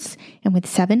 horns and with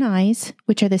 7 eyes,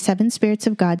 which are the 7 spirits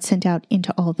of God sent out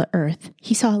into all the earth."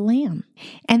 He saw a lamb.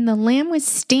 And the lamb was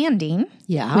standing,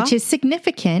 which is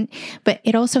significant, but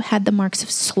it also had the marks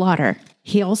of slaughter.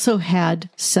 He also had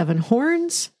 7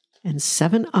 horns and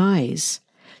 7 eyes.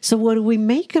 So what do we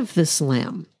make of this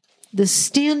lamb? The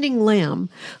standing lamb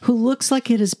who looks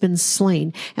like it has been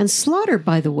slain. And slaughter,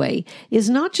 by the way, is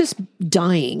not just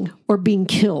dying or being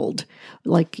killed,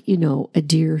 like, a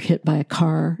deer hit by a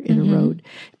car in a road.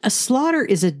 A slaughter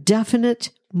is a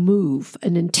definite move,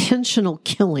 an intentional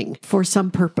killing for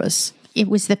some purpose. It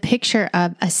was the picture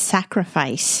of a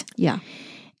sacrifice. Yeah.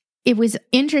 It was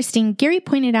interesting. Gary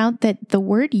pointed out that the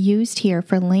word used here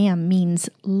for lamb means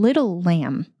little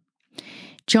lamb.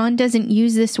 John doesn't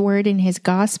use this word in his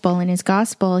gospel. In his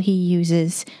gospel, he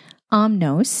uses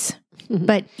omnos,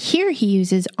 but here he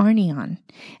uses arnion.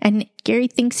 And Gary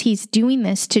thinks he's doing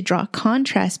this to draw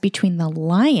contrast between the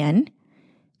lion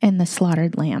and the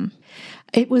slaughtered lamb.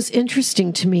 It was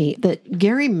interesting to me that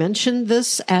Gary mentioned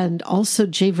this, and also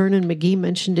J. Vernon McGee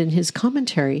mentioned in his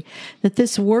commentary that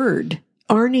this word,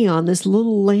 arnion, this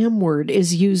little lamb word,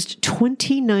 is used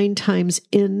 29 times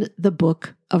in the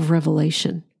book of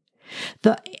Revelation.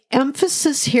 The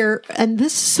emphasis here, and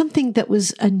this is something that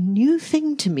was a new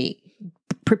thing to me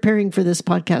preparing for this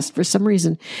podcast for some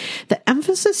reason, the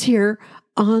emphasis here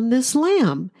on this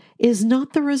lamb is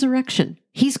not the resurrection.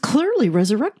 He's clearly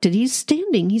resurrected. He's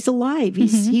standing. He's alive.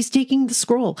 He's taking the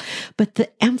scroll. But the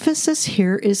emphasis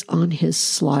here is on his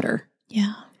slaughter.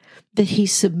 Yeah. That he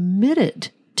submitted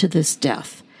to this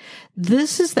death.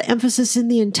 This is the emphasis in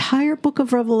the entire book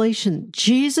of Revelation.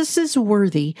 Jesus is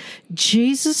worthy.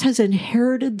 Jesus has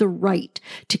inherited the right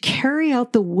to carry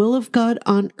out the will of God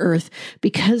on earth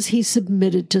because he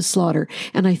submitted to slaughter.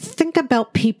 And I think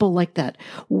about people like that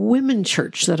women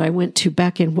church that I went to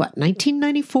back in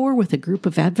 1994 with a group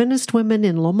of Adventist women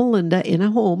in Loma Linda in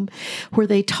a home where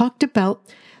they talked about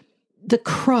the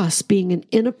cross being an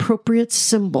inappropriate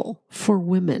symbol for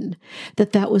women,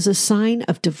 that was a sign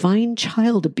of divine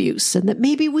child abuse, and that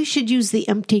maybe we should use the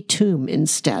empty tomb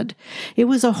instead. It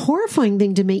was a horrifying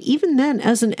thing to me. Even then,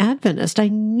 as an Adventist, I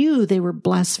knew they were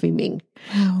blaspheming.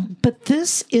 Wow. But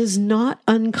this is not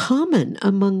uncommon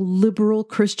among liberal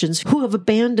Christians who have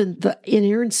abandoned the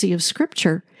inerrancy of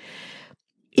Scripture.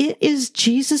 It is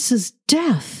Jesus's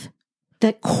death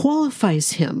that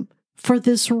qualifies him for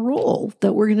this role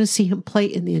that we're going to see him play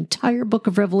in the entire book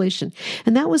of Revelation.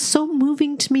 And that was so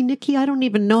moving to me, Nikki. I don't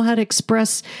even know how to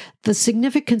express the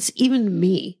significance, even to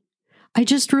me. I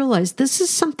just realized this is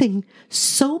something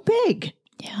so big.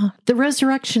 Yeah. The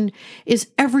resurrection is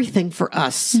everything for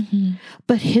us,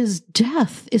 but his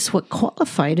death is what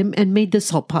qualified him and made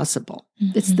this all possible.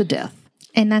 It's the death.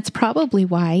 And that's probably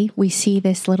why we see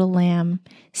this little lamb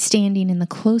standing in the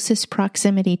closest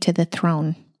proximity to the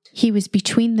throne. He was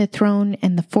between the throne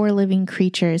and the 4 living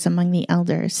creatures among the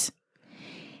elders.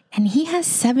 And he has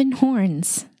 7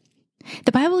 horns.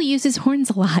 The Bible uses horns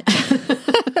a lot.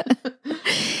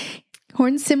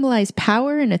 Horns symbolize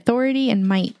power and authority and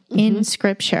might in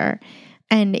Scripture.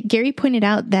 And Gary pointed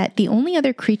out that the only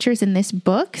other creatures in this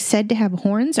book said to have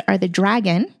horns are the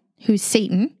dragon, who's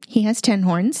Satan. He has 10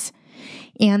 horns.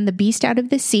 And the beast out of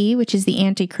the sea, which is the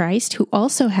Antichrist, who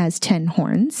also has 10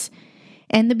 horns.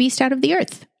 And the beast out of the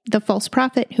earth, the false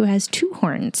prophet, who has 2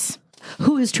 horns.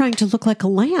 Who is trying to look like a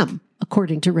lamb,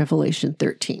 according to Revelation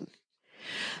 13.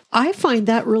 I find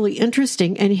that really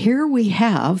interesting. And here we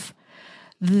have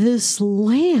this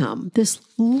lamb, this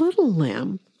little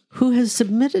lamb, who has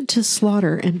submitted to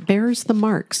slaughter and bears the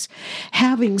marks,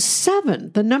 having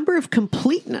 7, the number of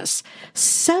completeness,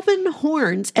 7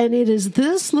 horns. And it is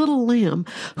this little lamb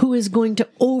who is going to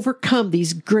overcome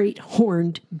these great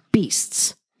horned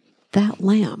beasts. That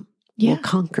lamb will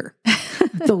conquer.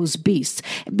 those beasts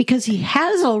because he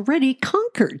has already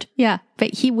conquered. Yeah,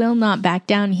 but he will not back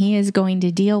down. He is going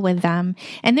to deal with them.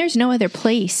 And there's no other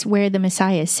place where the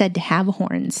Messiah is said to have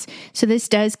horns. So this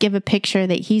does give a picture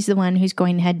that he's the one who's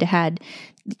going head to head,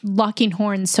 locking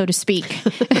horns, so to speak,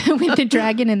 with the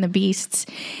dragon and the beasts.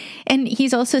 And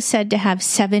he's also said to have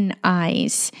 7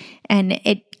 eyes. And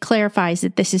it clarifies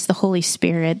that this is the Holy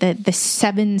Spirit, that the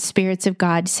 7 spirits of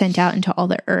God sent out into all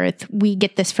the earth. We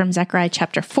get this from Zechariah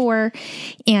chapter 4,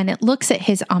 and it looks at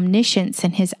his omniscience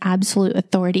and his absolute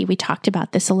authority. We talked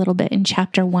about this a little bit in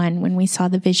chapter 1 when we saw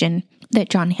the vision that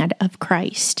John had of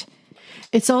Christ.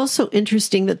 It's also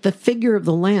interesting that the figure of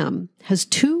the lamb has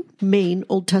 2 main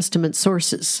Old Testament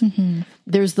sources. Mm-hmm.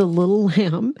 There's the little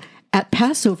lamb at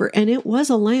Passover, and it was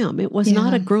a lamb. It was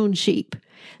not a grown sheep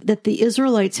that the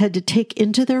Israelites had to take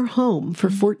into their home for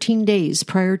 14 days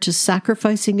prior to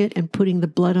sacrificing it and putting the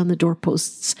blood on the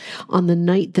doorposts on the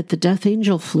night that the death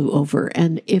angel flew over.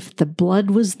 And if the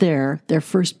blood was there, their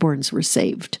firstborns were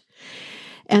saved.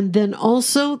 And then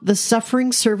also the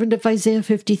suffering servant of Isaiah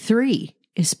 53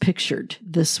 is pictured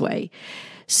this way.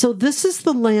 So this is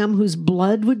the lamb whose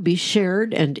blood would be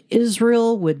shared and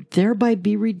Israel would thereby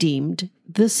be redeemed.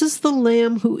 This is the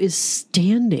lamb who is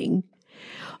standing.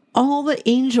 All the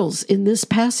angels in this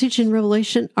passage in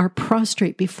Revelation are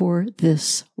prostrate before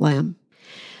this lamb.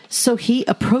 So he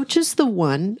approaches the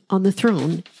one on the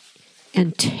throne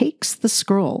and takes the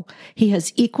scroll. He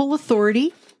has equal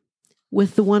authority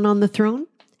with the one on the throne.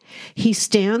 He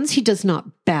stands. He does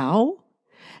not bow.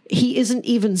 He isn't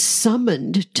even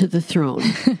summoned to the throne.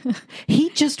 He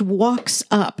just walks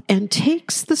up and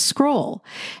takes the scroll,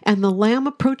 and the Lamb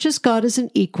approaches God as an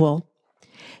equal.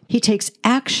 He takes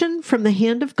action from the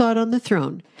hand of God on the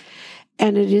throne,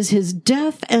 and it is his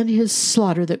death and his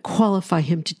slaughter that qualify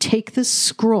him to take this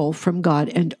scroll from God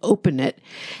and open it.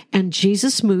 And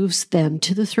Jesus moves then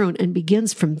to the throne and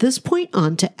begins from this point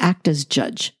on to act as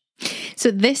judge.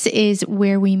 So this is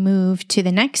where we move to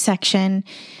the next section,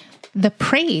 the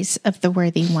praise of the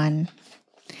worthy one.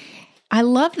 I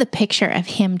love the picture of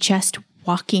him just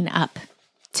walking up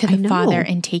to the Father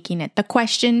and taking it. The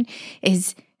question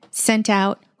is sent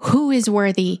out, who is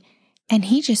worthy? And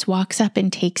he just walks up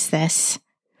and takes this.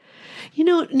 You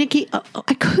know, Nikki,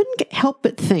 I couldn't help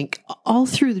but think all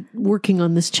through working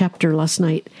on this chapter last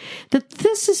night that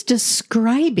this is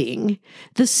describing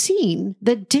the scene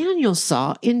that Daniel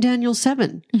saw in Daniel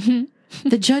 7. Mm-hmm.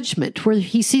 The judgment, where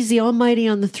he sees the Almighty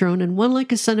on the throne and one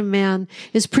like a son of man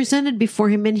is presented before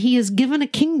him and he is given a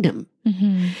kingdom.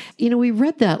 Mm-hmm. You know, we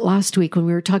read that last week when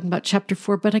we were talking about chapter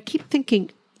 4, but I keep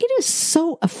thinking it is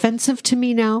so offensive to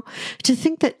me now to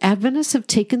think that Adventists have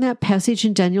taken that passage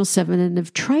in Daniel 7 and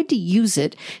have tried to use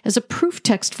it as a proof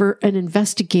text for an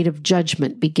investigative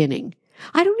judgment beginning.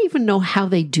 I don't even know how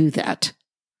they do that.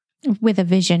 With a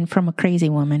vision from a crazy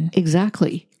woman.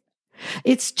 Exactly.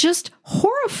 It's just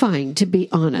horrifying, to be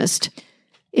honest.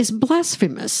 It's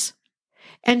blasphemous.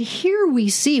 And here we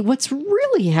see what's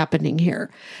really happening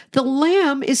here. The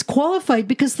Lamb is qualified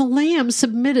because the Lamb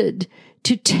submitted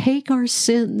to take our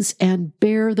sins and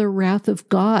bear the wrath of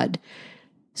God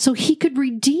so he could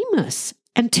redeem us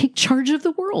and take charge of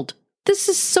the world. This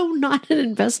is so not an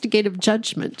investigative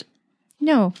judgment.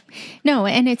 No,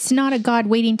 and it's not a God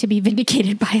waiting to be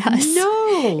vindicated by us.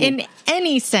 No. In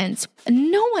any sense,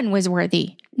 no one was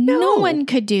worthy. No one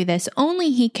could do this.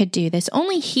 Only he could do this.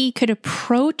 Only he could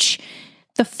approach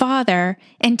the Father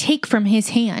and take from his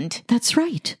hand. That's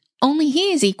right. Only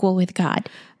he is equal with God.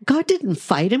 God didn't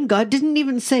fight him. God didn't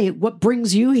even say, what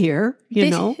brings you here?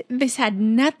 This had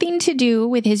nothing to do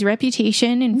with his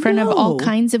reputation in front of all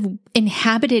kinds of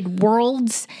inhabited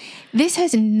worlds. This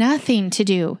has nothing to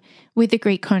do with the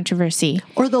great controversy.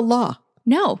 Or the law.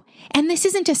 No. And this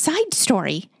isn't a side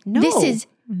story. No. This is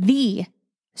the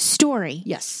story.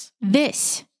 Yes.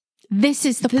 This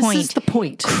is the point. This is the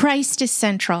point. Christ is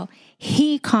central.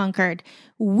 He conquered.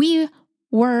 We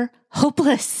were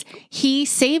hopeless. He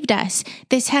saved us.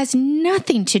 This has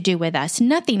nothing to do with us.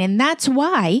 Nothing. And that's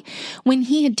why when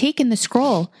he had taken the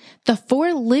scroll, the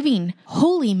 4 living,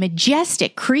 holy,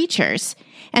 majestic creatures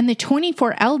and the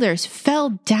 24 elders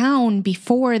fell down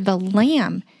before the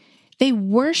Lamb. They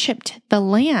worshiped the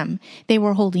Lamb. They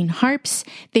were holding harps.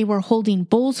 They were holding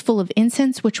bowls full of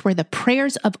incense, which were the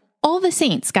prayers of all the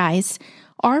saints, guys,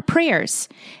 our prayers.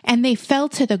 And they fell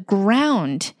to the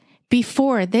ground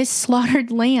before this slaughtered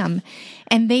Lamb.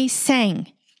 And they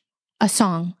sang a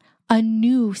song, a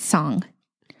new song.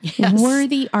 Yes.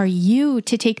 Worthy are you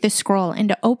to take the scroll and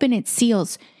to open its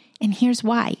seals. And here's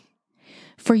why.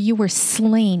 for you were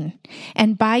slain,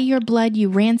 and by your blood you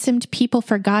ransomed people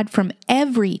for God from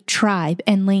every tribe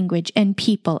and language and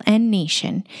people and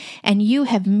nation. And you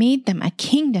have made them a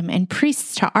kingdom and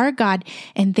priests to our God,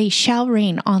 and they shall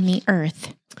reign on the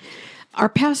earth. Our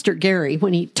pastor, Gary,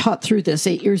 when he taught through this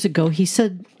 8 years ago, he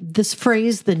said this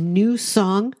phrase, the new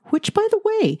song, which, by the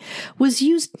way, was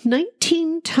used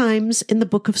 19 times in the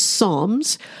book of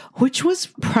Psalms, which was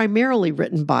primarily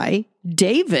written by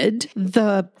David,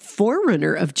 the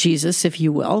forerunner of Jesus, if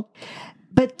you will.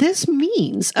 But this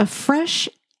means a fresh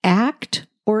act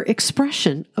or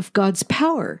expression of God's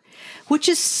power, which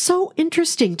is so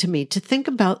interesting to me to think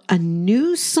about a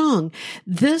new song,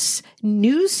 this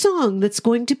new song that's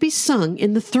going to be sung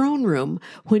in the throne room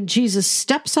when Jesus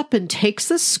steps up and takes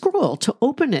the scroll to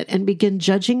open it and begin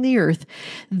judging the earth.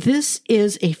 This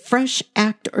is a fresh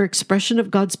act or expression of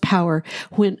God's power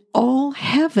when all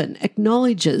heaven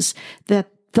acknowledges that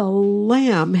the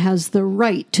Lamb has the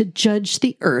right to judge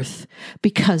the earth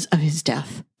because of his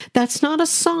death. That's not a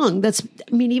song.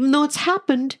 Even though it's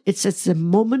happened, it's a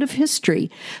moment of history,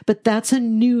 but that's a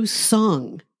new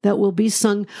song that will be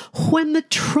sung when the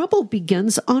trouble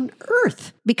begins on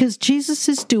earth, because Jesus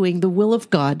is doing the will of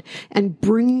God and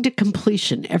bringing to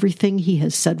completion everything he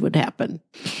has said would happen.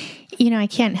 I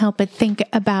can't help but think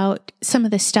about some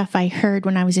of the stuff I heard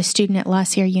when I was a student at La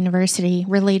Sierra University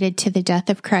related to the death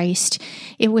of Christ.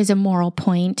 It was a moral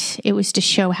point. It was to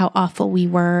show how awful we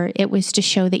were. It was to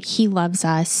show that he loves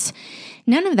us.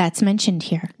 None of that's mentioned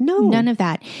here. No. None of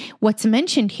that. What's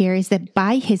mentioned here is that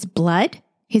by his blood,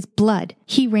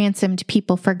 he ransomed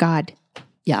people for God.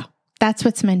 Yeah. That's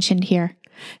what's mentioned here.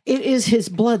 It is his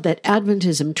blood that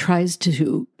Adventism tries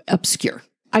to obscure.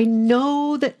 I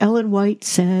know that Ellen White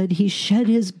said he shed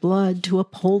his blood to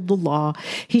uphold the law.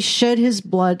 He shed his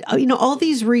blood, all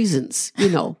these reasons,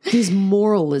 these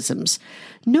moralisms.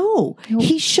 No,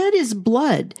 he shed his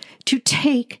blood to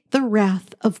take the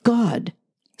wrath of God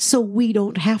so we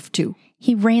don't have to.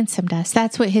 He ransomed us.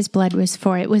 That's what his blood was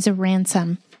for. It was a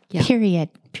ransom. Yeah.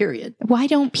 Period. Why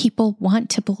don't people want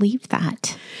to believe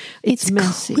that? It's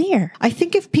messy. Clear. I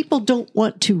think if people don't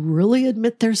want to really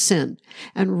admit their sin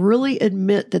and really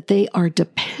admit that they are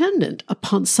dependent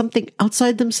upon something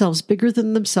outside themselves, bigger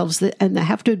than themselves, and they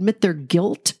have to admit their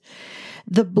guilt,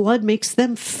 the blood makes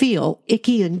them feel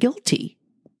icky and guilty.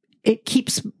 It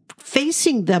keeps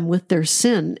facing them with their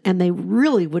sin, and they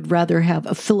really would rather have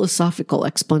a philosophical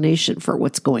explanation for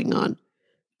what's going on.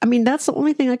 That's the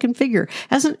only thing I can figure.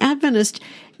 As an Adventist,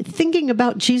 thinking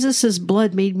about Jesus's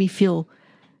blood made me feel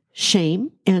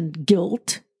shame and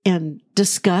guilt and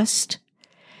disgust.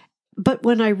 But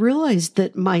when I realized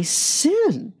that my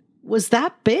sin was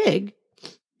that big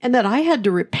and that I had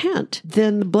to repent,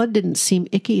 then the blood didn't seem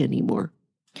icky anymore.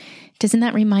 Doesn't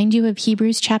that remind you of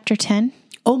Hebrews chapter 10?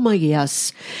 Oh my,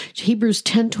 yes. Hebrews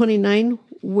 10:29,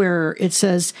 where it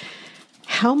says,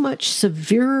 how much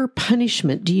severer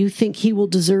punishment do you think he will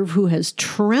deserve who has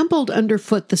trampled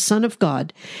underfoot the Son of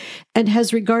God and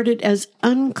has regarded as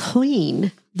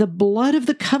unclean the blood of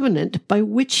the covenant by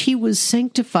which he was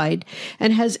sanctified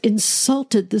and has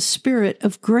insulted the Spirit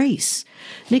of grace?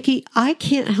 Nikki, I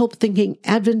can't help thinking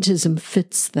Adventism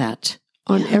fits that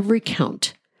on every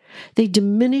count. They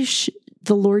diminish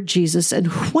the Lord Jesus and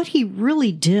what he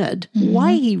really did,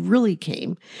 why he really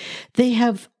came. They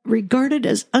have regarded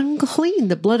as unclean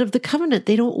the blood of the covenant.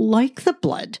 They don't like the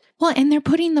blood. Well, and they're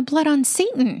putting the blood on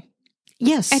Satan.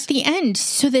 Yes. At the end,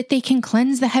 so that they can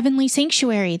cleanse the heavenly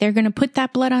sanctuary. They're going to put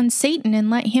that blood on Satan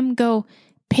and let him go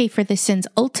pay for the sins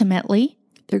ultimately.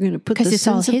 They're going to put the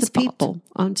sins of the people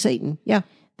on Satan. Yeah.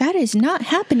 That is not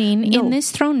happening in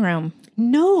this throne room.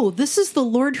 No, this is the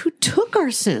Lord who took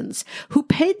our sins, who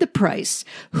paid the price,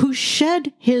 who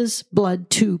shed his blood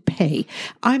to pay.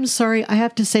 I'm sorry, I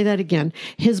have to say that again.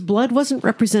 His blood wasn't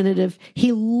representative.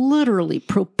 He literally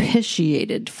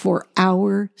propitiated for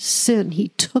our sin. He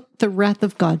took the wrath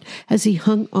of God as he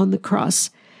hung on the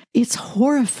cross. It's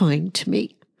horrifying to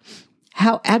me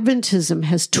how Adventism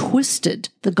has twisted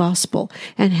the gospel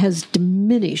and has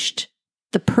diminished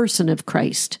the person of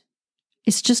Christ.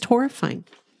 It's just horrifying.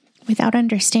 Without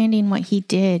understanding what he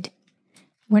did,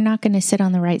 we're not going to sit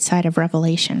on the right side of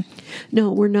Revelation.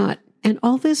 No, we're not. And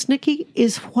all this, Nikki,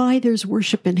 is why there's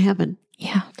worship in heaven.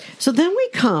 Yeah. So then we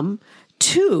come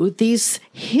to these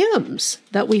hymns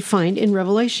that we find in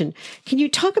Revelation. Can you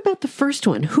talk about the first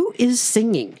one? Who is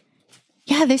singing?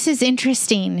 Yeah, this is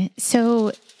interesting.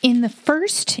 So in the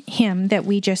first hymn that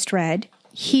we just read,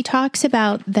 he talks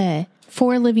about the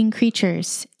 4 living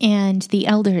creatures and the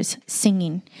elders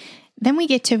singing. Then we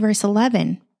get to verse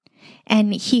 11,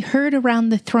 and he heard around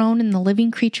the throne and the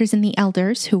living creatures and the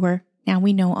elders, who were now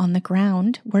we know on the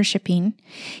ground, worshiping,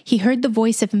 he heard the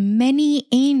voice of many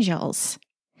angels,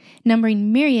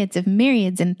 numbering myriads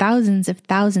and thousands of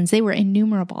thousands. They were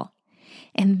innumerable.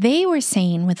 And they were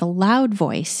saying with a loud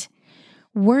voice,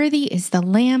 "Worthy is the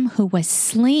Lamb who was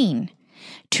slain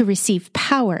to receive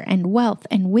power and wealth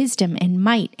and wisdom and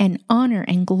might and honor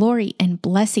and glory and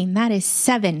blessing." That is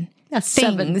seven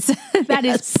things. That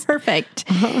is perfect.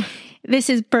 Uh-huh. This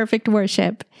is perfect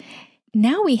worship.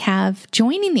 Now we have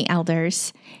joining the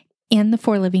elders and the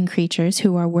four living creatures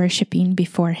who are worshiping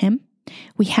before him.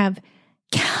 We have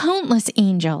countless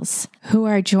angels who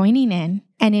are joining in.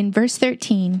 And in verse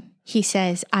 13, he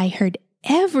says, "I heard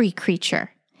every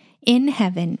creature in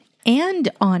heaven and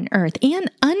on earth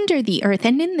and under the earth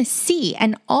and in the sea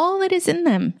and all that is in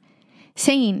them,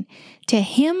 saying, to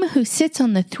him who sits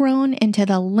on the throne and to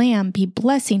the Lamb be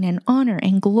blessing and honor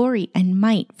and glory and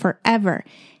might forever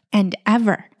and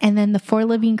ever." And then the four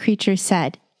living creatures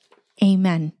said,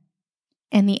 "Amen."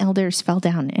 And the elders fell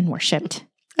down and worshiped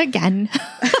again.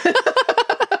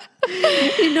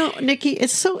 You know, Nikki,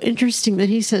 it's so interesting that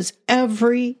he says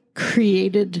every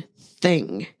created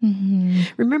thing. Mm-hmm.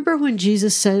 Remember when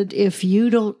Jesus said, if you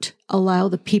don't allow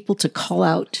the people to call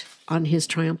out on his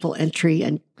triumphal entry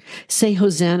and say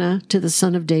Hosanna to the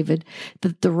Son of David,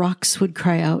 that the rocks would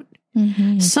cry out?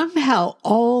 Mm-hmm. Somehow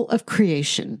all of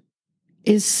creation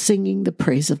is singing the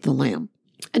praise of the Lamb.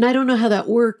 And I don't know how that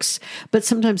works, but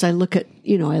sometimes I look at,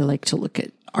 I like to look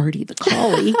at Artie the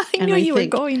collie. I knew you were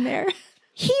going there.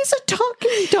 He's a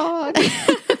talking dog.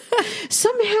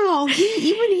 Somehow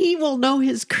he will know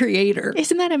his creator.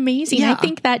 Isn't that amazing? Yeah. I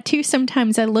think that too.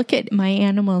 Sometimes I look at my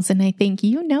animals and I think,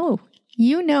 you know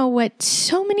what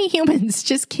so many humans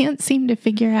just can't seem to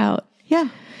figure out. Yeah.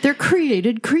 They're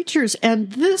created creatures.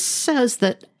 And this says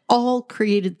that all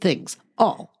created things,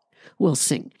 all will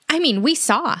sing. I mean, we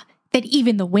saw that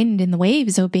even the wind and the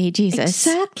waves obey Jesus.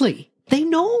 Exactly. They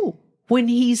know when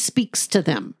he speaks to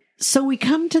them. So we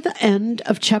come to the end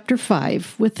of chapter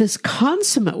 5 with this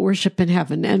consummate worship in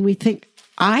heaven. And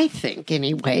I think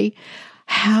anyway,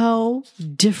 how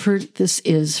different this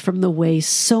is from the way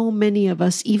so many of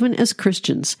us, even as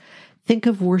Christians, think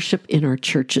of worship in our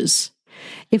churches.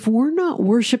 If we're not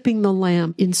worshiping the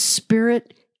Lamb in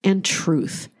spirit and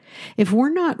truth, if we're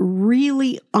not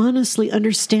really honestly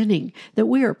understanding that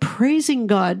we are praising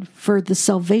God for the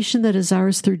salvation that is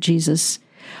ours through Jesus,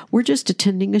 we're just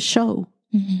attending a show.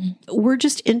 Mm-hmm. We're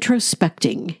just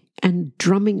introspecting and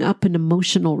drumming up an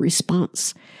emotional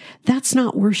response. That's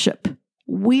not worship.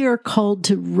 We are called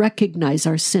to recognize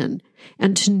our sin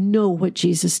and to know what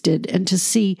Jesus did and to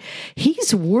see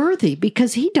he's worthy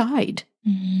because he died.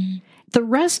 Mm-hmm. The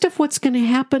rest of what's going to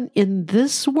happen in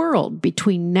this world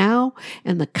between now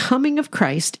and the coming of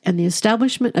Christ and the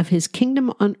establishment of his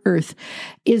kingdom on earth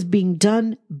is being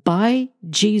done by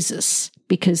Jesus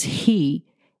because he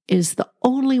is the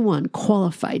only one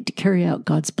qualified to carry out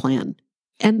God's plan.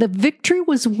 And the victory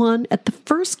was won at the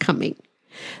first coming.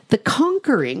 The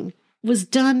conquering was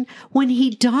done when he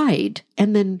died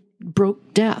and then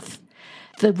broke death.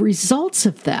 The results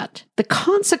of that, the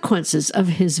consequences of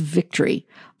his victory,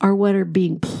 are what are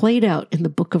being played out in the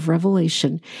book of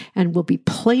Revelation and will be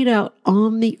played out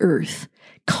on the earth,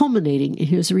 culminating in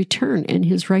his return and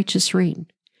his righteous reign.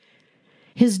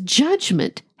 His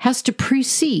judgment has to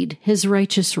precede his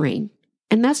righteous reign.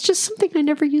 And that's just something I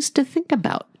never used to think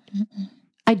about. Mm-mm.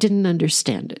 I didn't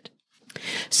understand it.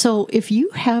 So if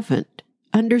you haven't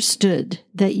understood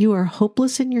that you are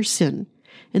hopeless in your sin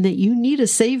and that you need a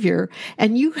Savior,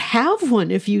 and you have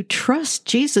one if you trust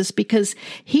Jesus because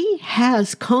he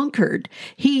has conquered,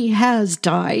 he has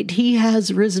died, he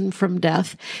has risen from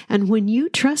death. And when you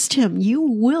trust him, you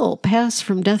will pass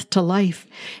from death to life,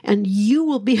 and you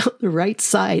will be on the right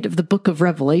side of the book of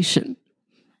Revelation.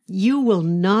 You will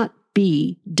not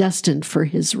be destined for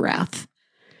his wrath,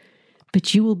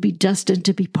 but you will be destined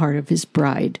to be part of his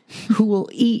bride who will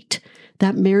eat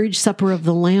that marriage supper of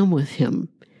the Lamb with him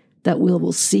that we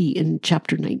will see in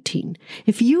chapter 19.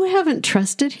 If you haven't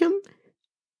trusted him,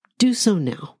 do so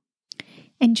now.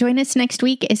 And join us next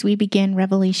week as we begin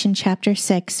Revelation chapter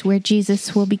 6, where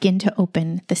Jesus will begin to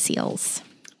open the seals.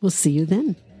 We'll see you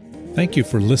then. Thank you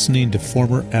for listening to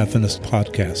Former Adventist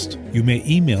Podcast. You may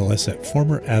email us at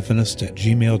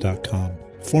formeradventist@gmail.com.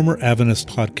 Former Adventist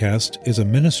Podcast is a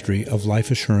ministry of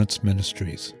Life Assurance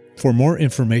Ministries. For more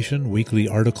information, weekly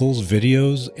articles,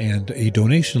 videos, and a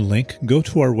donation link, go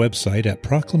to our website at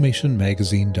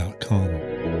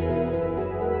proclamationmagazine.com.